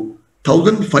close to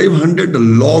 1,500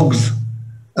 logs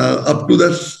up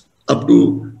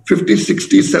to 50,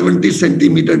 60, 70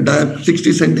 centimeter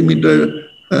 60 centimeter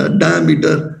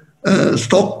diameter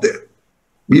stock there.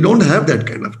 We don't have that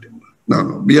kind of timber.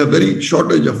 No. We have very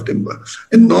shortage of timber.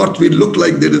 In North, we look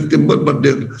like there is timber, but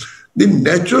the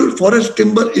natural forest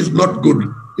timber is not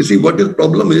good. You see, what the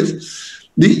problem is,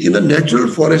 in a natural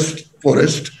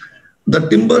forest, the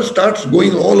timber starts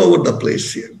going all over the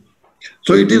place here.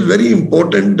 So it is very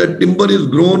important that timber is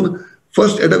grown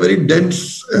first at a very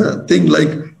dense thing, like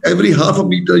every half a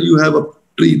meter you have a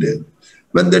tree there.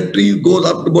 When that tree goes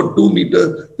up to about 2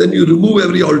 meters, then you remove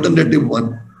every alternative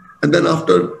one. And then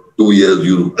after 2 years,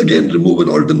 you again remove an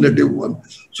alternative one.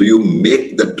 So you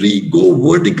make the tree go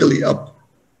vertically up.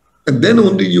 And then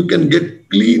only you can get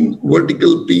clean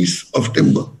vertical piece of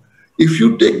timber. If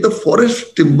you take the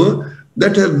forest timber,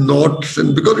 that has knots,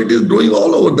 and because it is growing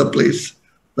all over the place,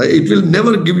 it will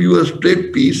never give you a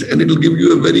straight piece, and it will give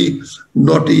you a very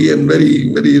knotty and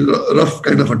very, very rough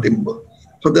kind of a timber.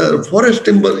 So the forest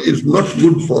timber is not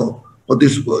good for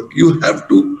this work. You have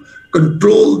to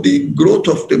control the growth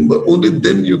of timber. Only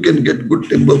then you can get good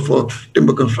timber for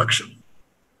timber construction.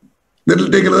 That will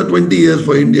take another 20 years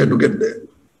for India to get there,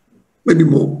 maybe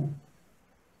more.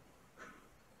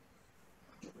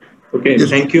 Okay, yes.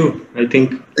 Thank you. I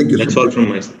think that's all from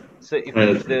my side. So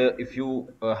if you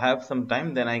have some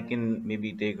time, then I can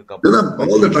maybe take a couple.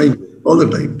 All the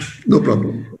time, no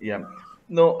problem. Yeah,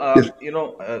 no, yes.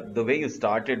 The way you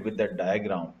started with that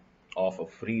diagram of a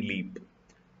free leap,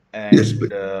 and yes,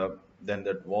 then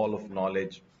that wall of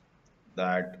knowledge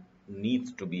that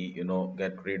needs to be,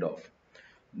 get rid of.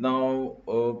 Now,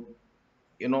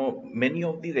 many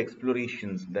of these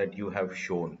explorations that you have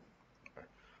shown,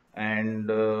 and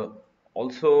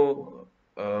also,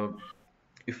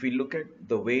 if we look at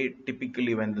the way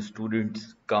typically when the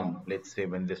students come, let's say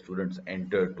when the students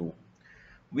enter too,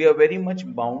 we are very much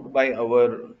bound by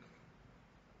our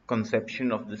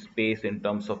conception of the space in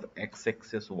terms of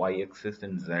x-axis, y-axis,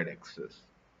 and z-axis.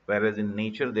 Whereas in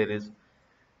nature there is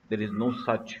no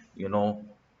such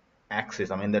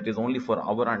axis. I mean, that is only for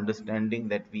our understanding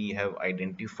that we have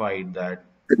identified that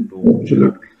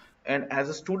to. And as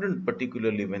a student,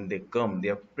 particularly when they come, they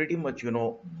are pretty much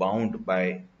bound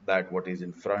by that, what is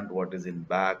in front, what is in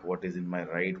back, what is in my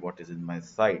right, what is in my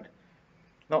side.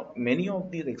 Now, many of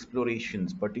these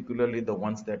explorations, particularly the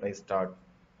ones that I start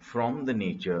from the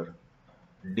nature,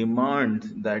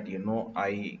 demand that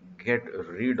I get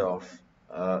rid of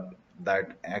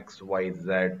that x, y,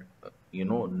 z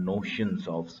notions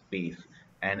of space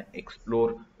and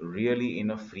explore really in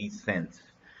a free sense.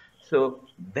 So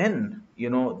then,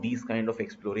 these kind of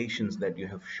explorations that you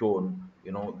have shown,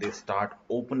 they start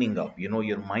opening up,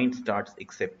 your mind starts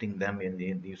accepting them, and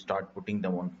you start putting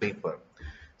them on paper.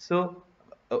 So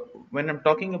when I'm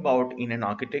talking about in an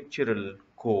architectural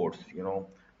course,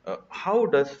 how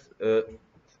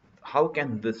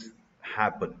can this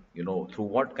happen? Through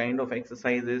what kind of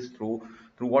exercises, through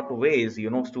what ways,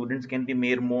 students can be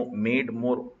made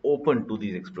more open to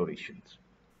these explorations?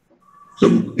 So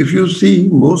if you see,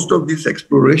 most of these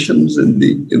explorations in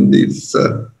these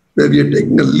where we are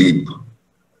taking a leap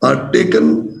are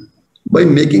taken by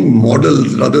making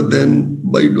models rather than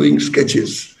by doing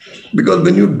sketches. Because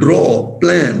when you draw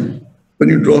plan, when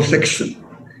you draw section,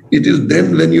 it is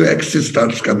then when your axis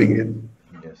starts coming in.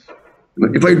 Yes.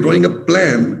 If I'm drawing a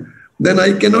plan, then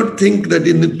I cannot think that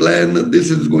in the plan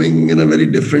this is going in a very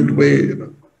different way.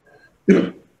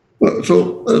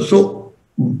 So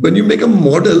when you make a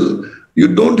model,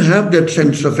 you don't have that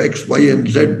sense of X, Y, and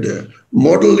Z there.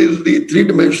 Model is the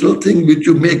three-dimensional thing which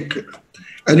you make,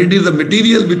 and it is the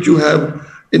material which you have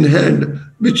in hand,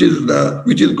 which is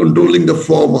controlling the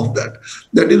form of that.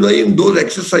 That is why in those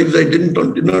exercises I did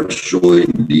not show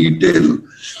in detail.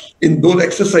 In those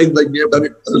exercises, like we have done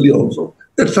it earlier also,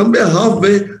 that somewhere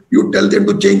halfway you tell them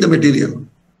to change the material.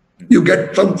 You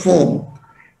get some form,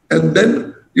 and then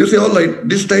you say, all right,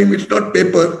 this time it's not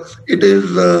paper, it is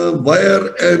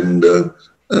wire and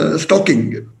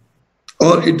stocking,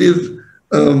 or it is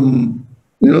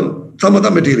some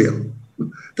other material.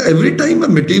 So every time a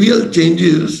material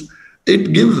changes,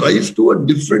 it gives rise to a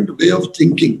different way of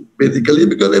thinking, basically,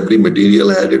 because every material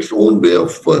had its own way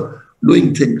of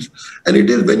doing things. And it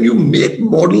is when you make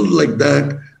models like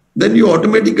that, then you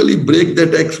automatically break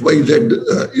that X, Y, Z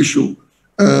issue,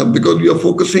 because you are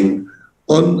focusing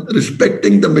on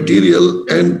respecting the material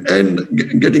and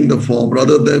getting the form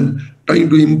rather than trying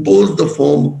to impose the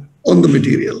form on the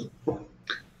material.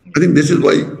 I think this is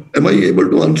why. Am I able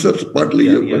to answer partly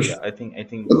your question? Yeah. I think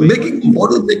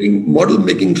model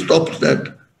making stops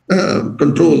that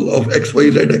control of X,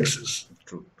 Y, Z axis.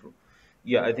 True.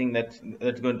 Yeah, I think that's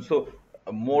good. So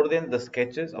more than the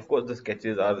sketches, of course, the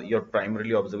sketches are your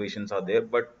primarily observations are there,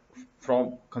 but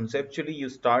from conceptually you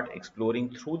start exploring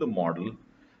through the model,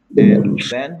 the and models.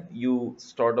 then you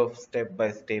sort of step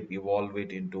by step evolve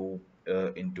it into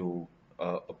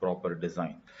a proper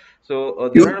design. So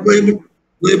there are a few.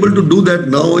 You're able to do that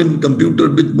now in computer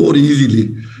bit more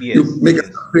easily. You Yes, make a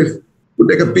yes. surface, you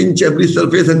take a pinch every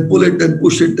surface and pull it and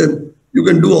push it, and you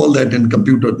can do all that in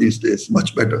computer these days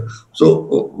much better. So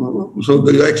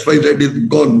the XYZ is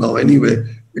gone now anyway,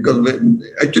 because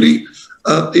actually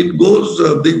it goes.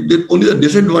 Only the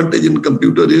disadvantage in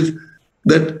computer is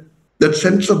that that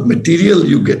sense of material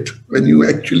you get when you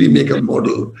actually make a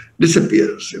model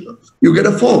disappears. You get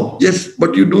a form, yes,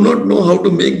 but you do not know how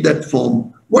to make that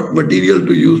form, what material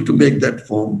to use to make that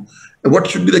form, and what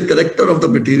should be the character of the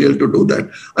material to do that.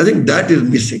 I think that is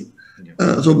missing.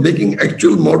 Yeah. So making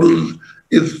actual models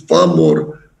is far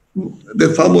more.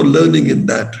 There's far more learning in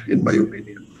that, in my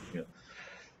opinion. Yeah.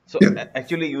 So Yeah.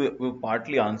 actually, you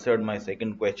partly answered my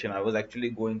second question. I was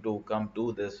actually going to come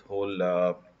to this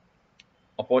whole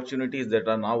opportunities that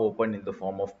are now open in the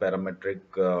form of parametric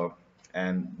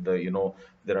and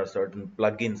there are certain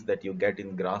plugins that you get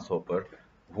in Grasshopper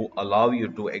who allow you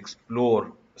to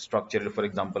explore structure. For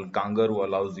example, Kangaroo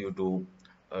allows you to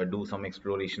do some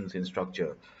explorations in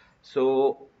structure.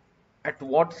 So at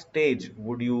what stage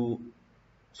would you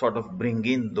sort of bring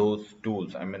in those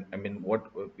tools? I mean what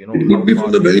It how could be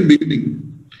from fast the do very you? beginning.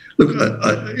 Look,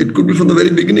 it could be from the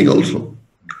very beginning also,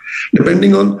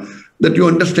 depending on that you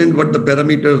understand what the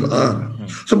parameters are. Hmm.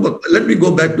 So let me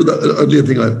go back to the earlier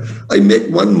thing. I make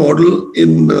one model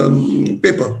in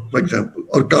paper, for example,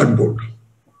 or cardboard.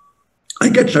 I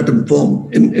get certain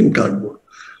form in cardboard.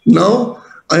 Now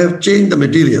I have changed the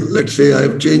material. Let's say I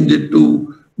have changed it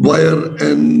to wire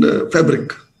and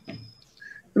fabric.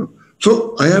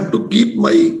 So I have to keep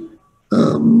my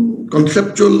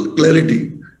conceptual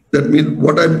clarity. That means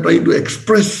what I'm trying to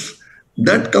express,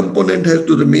 that component has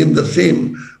to remain the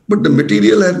same, but the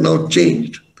material has now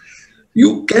changed.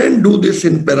 You can do this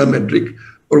in parametric,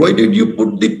 provided you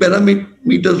put the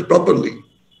parameters properly.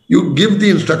 You give the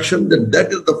instruction that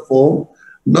that is the form.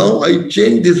 Now I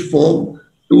change this form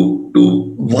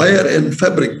to wire and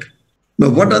fabric. Now,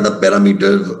 what are the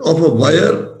parameters of a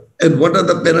wire and what are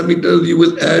the parameters you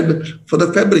will add for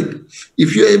the fabric?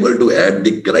 If you're able to add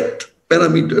the correct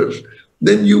parameters,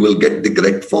 then you will get the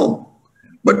correct form.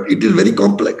 But it is very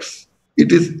complex.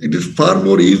 It is far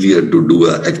more easier to do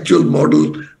an actual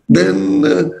model than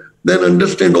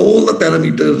understand all the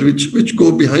parameters which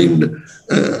go behind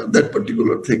that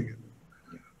particular thing.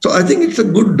 So I think it's a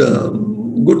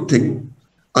good thing.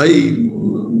 I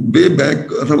way back,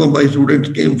 some of my students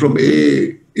came from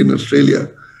A in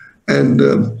Australia, and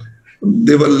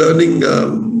they were learning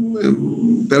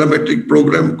parametric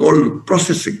program called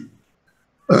processing.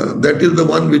 That is the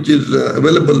one which is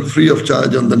available free of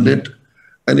charge on the net,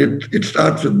 and it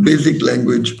starts with basic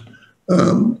language.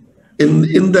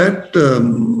 In that,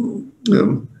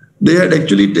 they had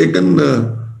actually taken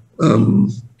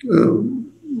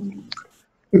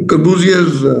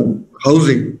Corbusier's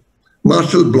housing,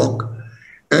 Marshall block,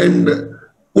 and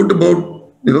put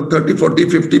about 30, 40,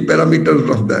 50 parameters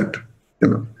of that,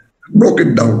 broke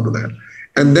it down to that,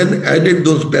 and then added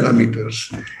those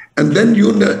parameters. And then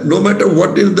no matter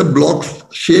what is the block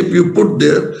shape you put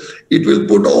there, it will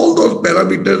put all those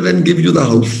parameters and give you the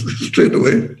house straight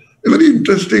away. A very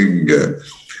interesting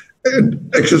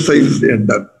exercise they had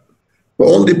done.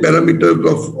 All the parameters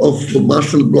of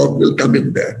Marshall block will come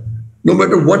in there. No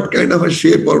matter what kind of a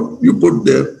shape or you put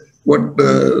there, what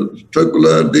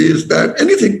circular, this, that,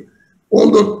 anything,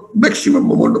 all the maximum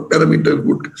amount of parameters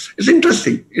would. It's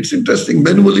interesting. It's interesting.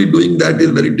 Manually doing that is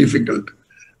very difficult.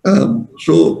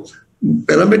 So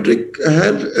parametric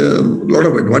has a lot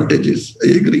of advantages.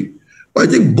 I agree. But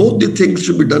I think both the things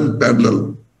should be done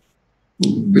parallel.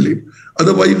 Believe.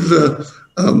 Otherwise,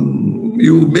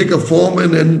 you make a form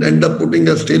and end up putting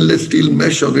a stainless steel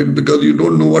mesh on it because you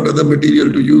don't know what other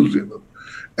material to use.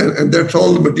 And that's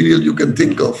all the material you can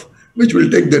think of, which will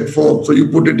take that form. So you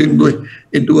put it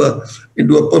into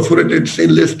a perforated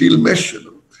stainless steel mesh.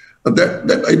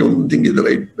 That I don't think is the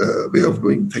right way of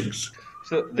doing things.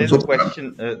 So there's So a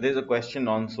question. There's a question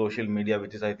on social media,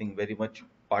 which is, I think, very much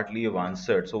partly you've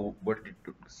answered. So, what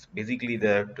basically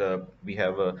that we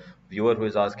have a viewer who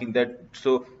is asking that.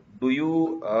 So, do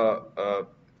you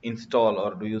install,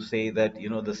 or do you say that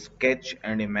the sketch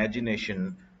and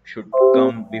imagination should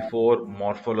come before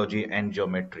morphology and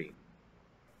geometry?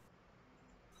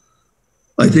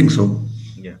 I think so.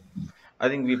 Yeah, I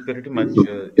think we pretty much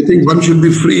I think one should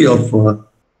be free of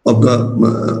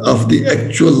the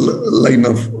actual line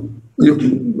of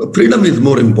freedom is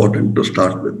more important to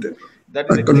start with. That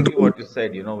is exactly Control, what you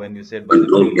said, when you said by the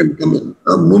control freedom. can come in.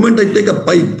 The moment I take a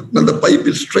pipe, now the pipe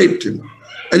is straight, and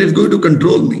it's going to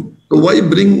control me. So why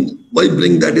bring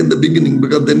that in the beginning?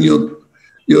 Because then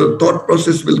your thought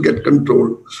process will get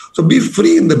controlled. So be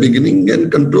free in the beginning,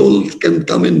 and controls can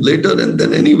come in later, and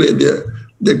then anyway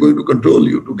they're going to control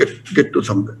you to get to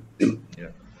somewhere.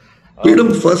 Yeah.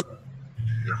 Freedom first.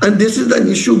 Yeah. And this is an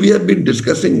issue we have been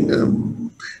discussing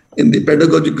in the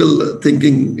pedagogical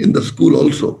thinking in the school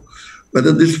also,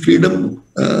 whether this freedom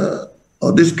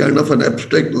or this kind of an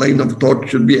abstract line of thought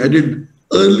should be added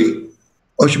early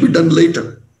or should be done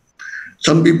later.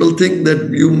 Some people think that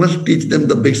you must teach them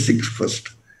the basics first,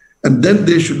 and then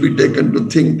they should be taken to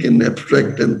think in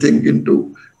abstract and think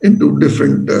into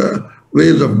different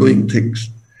ways of doing things.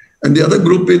 And the other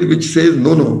group is which says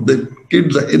no, the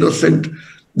kids are innocent.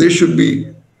 They should be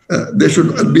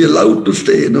allowed to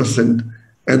stay innocent,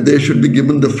 and they should be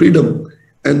given the freedom.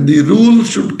 And the rules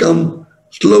should come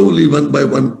slowly, one by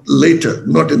one, later,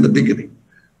 not in the beginning.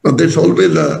 Now, there's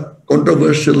always a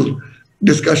controversial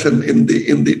discussion in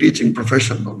the teaching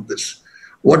profession on this.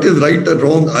 What is right or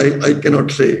wrong, I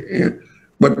cannot say.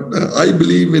 But I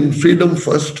believe in freedom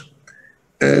first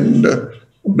and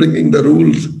bringing the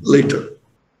rules later.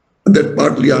 That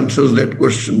partly answers that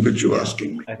question which you're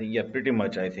asking me. I think, yeah, pretty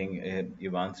much. I think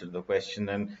you've answered the question.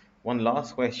 And one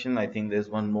last question, I think there's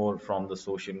one more from the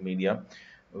social media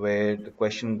where the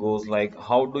question goes like,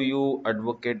 how do you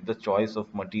advocate the choice of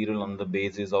material on the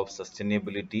basis of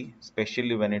sustainability,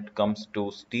 especially when it comes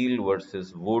to steel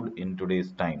versus wood in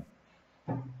today's time?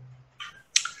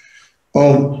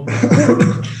 Um,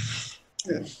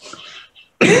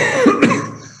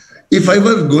 if I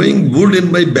was going wood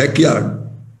in my backyard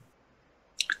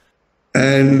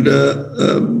and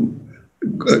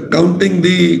counting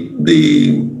the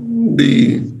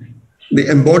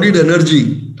embodied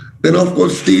energy, then of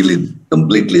course steel is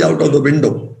completely out of the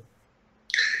window.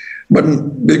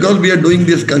 But because we are doing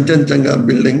this Kanchenjunga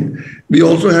building, we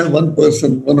also have one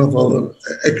person, one of our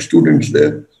ex-students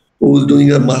there, who is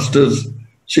doing a master's.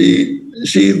 She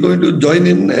is going to join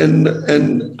in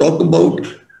and talk about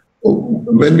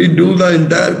when we do the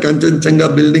entire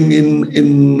Kanchenjunga building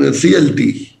in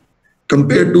CLT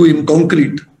compared to in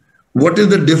concrete, what is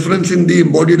the difference in the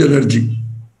embodied energy?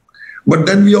 But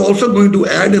then we are also going to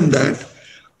add in that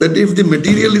if the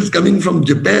material is coming from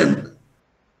Japan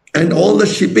and all the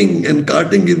shipping and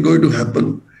carting is going to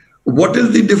happen, what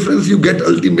is the difference you get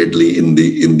ultimately in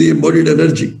the embodied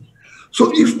energy?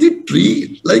 So if the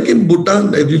tree, like in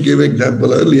Bhutan, as you gave an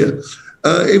example earlier,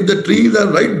 if the trees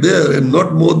are right there and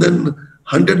not more than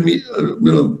 5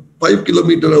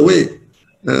 kilometers away,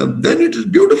 then it is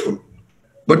beautiful.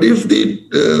 But if the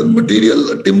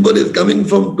material timber is coming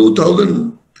from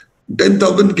 2,000,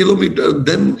 10,000 kilometers,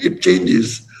 then it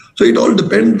changes. So it all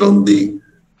depends on the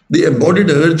embodied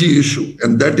energy issue,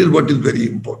 and that is what is very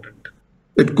important.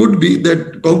 It could be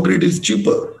that concrete is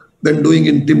cheaper than doing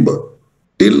in timber.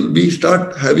 Till we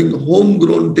start having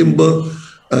homegrown timber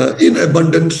in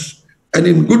abundance and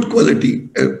in good quality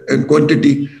and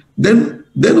quantity, then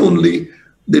only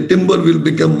the timber will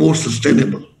become more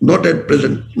sustainable. Not at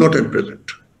present. Not at present.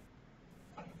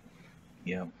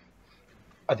 Yeah.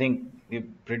 I think we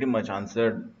pretty much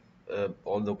answered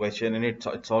all the question, and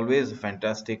it's always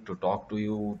fantastic to talk to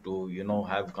you, to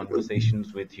have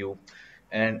conversations with you,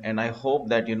 and I hope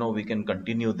that we can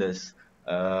continue this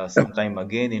sometime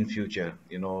again in future.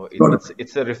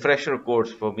 It's a refresher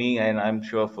course for me, and I'm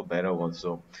sure for Bhairav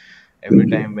also. Every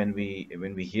time when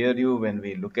we hear you, when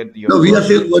we look at your No, we are work.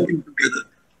 still working together.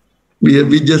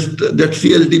 We just that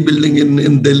CLT building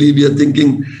in Delhi. We are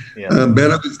thinking Yeah.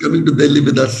 Bhairav is coming to Delhi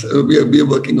with us. We are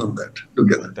working on that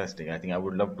together. Fantastic. I think I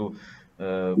would love to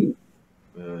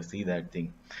see that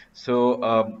thing.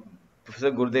 So,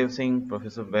 Professor Gurdev Singh,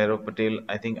 Professor Bhairav Patel,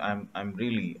 I think I'm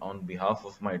really on behalf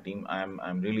of my team.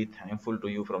 I'm really thankful to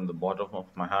you from the bottom of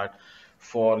my heart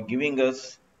for giving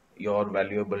us your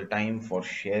valuable time, for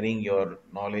sharing your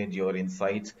knowledge, your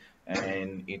insights,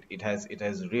 and it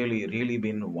has really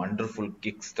been a wonderful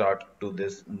kickstart to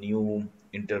this new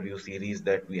interview series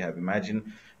that we have imagined.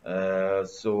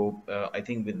 I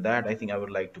think with that, I think I would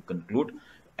like to conclude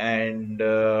and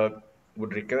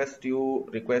would request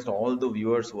all the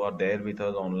viewers who are there with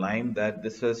us online that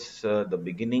this is the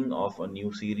beginning of a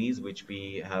new series which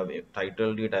we have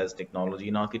titled it as Technology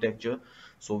in Architecture.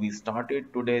 So we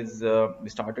started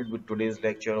with today's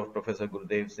lecture of Professor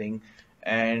Gurdev Singh,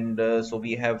 and so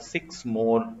we have 6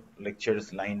 more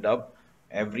lectures lined up.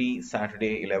 Every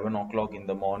Saturday, 11 o'clock in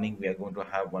the morning, we are going to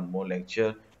have one more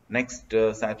lecture. Next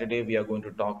Saturday, we are going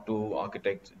to talk to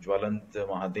architect Jwalant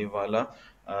Mahadevwala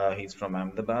He's from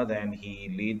Ahmedabad and he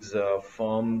leads a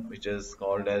firm which is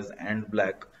called as And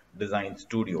Black Design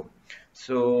Studio.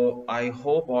 So I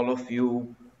hope all of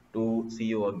you to see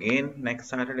you again next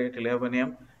Saturday at 11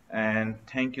 a.m. And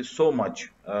thank you so much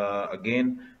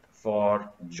again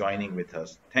for joining with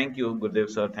us. Thank you, Gurdev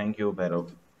sir. Thank you,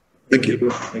 Bhairav. Thank Thank you. you.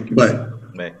 Thank you. Bye.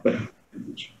 Bye. Bye.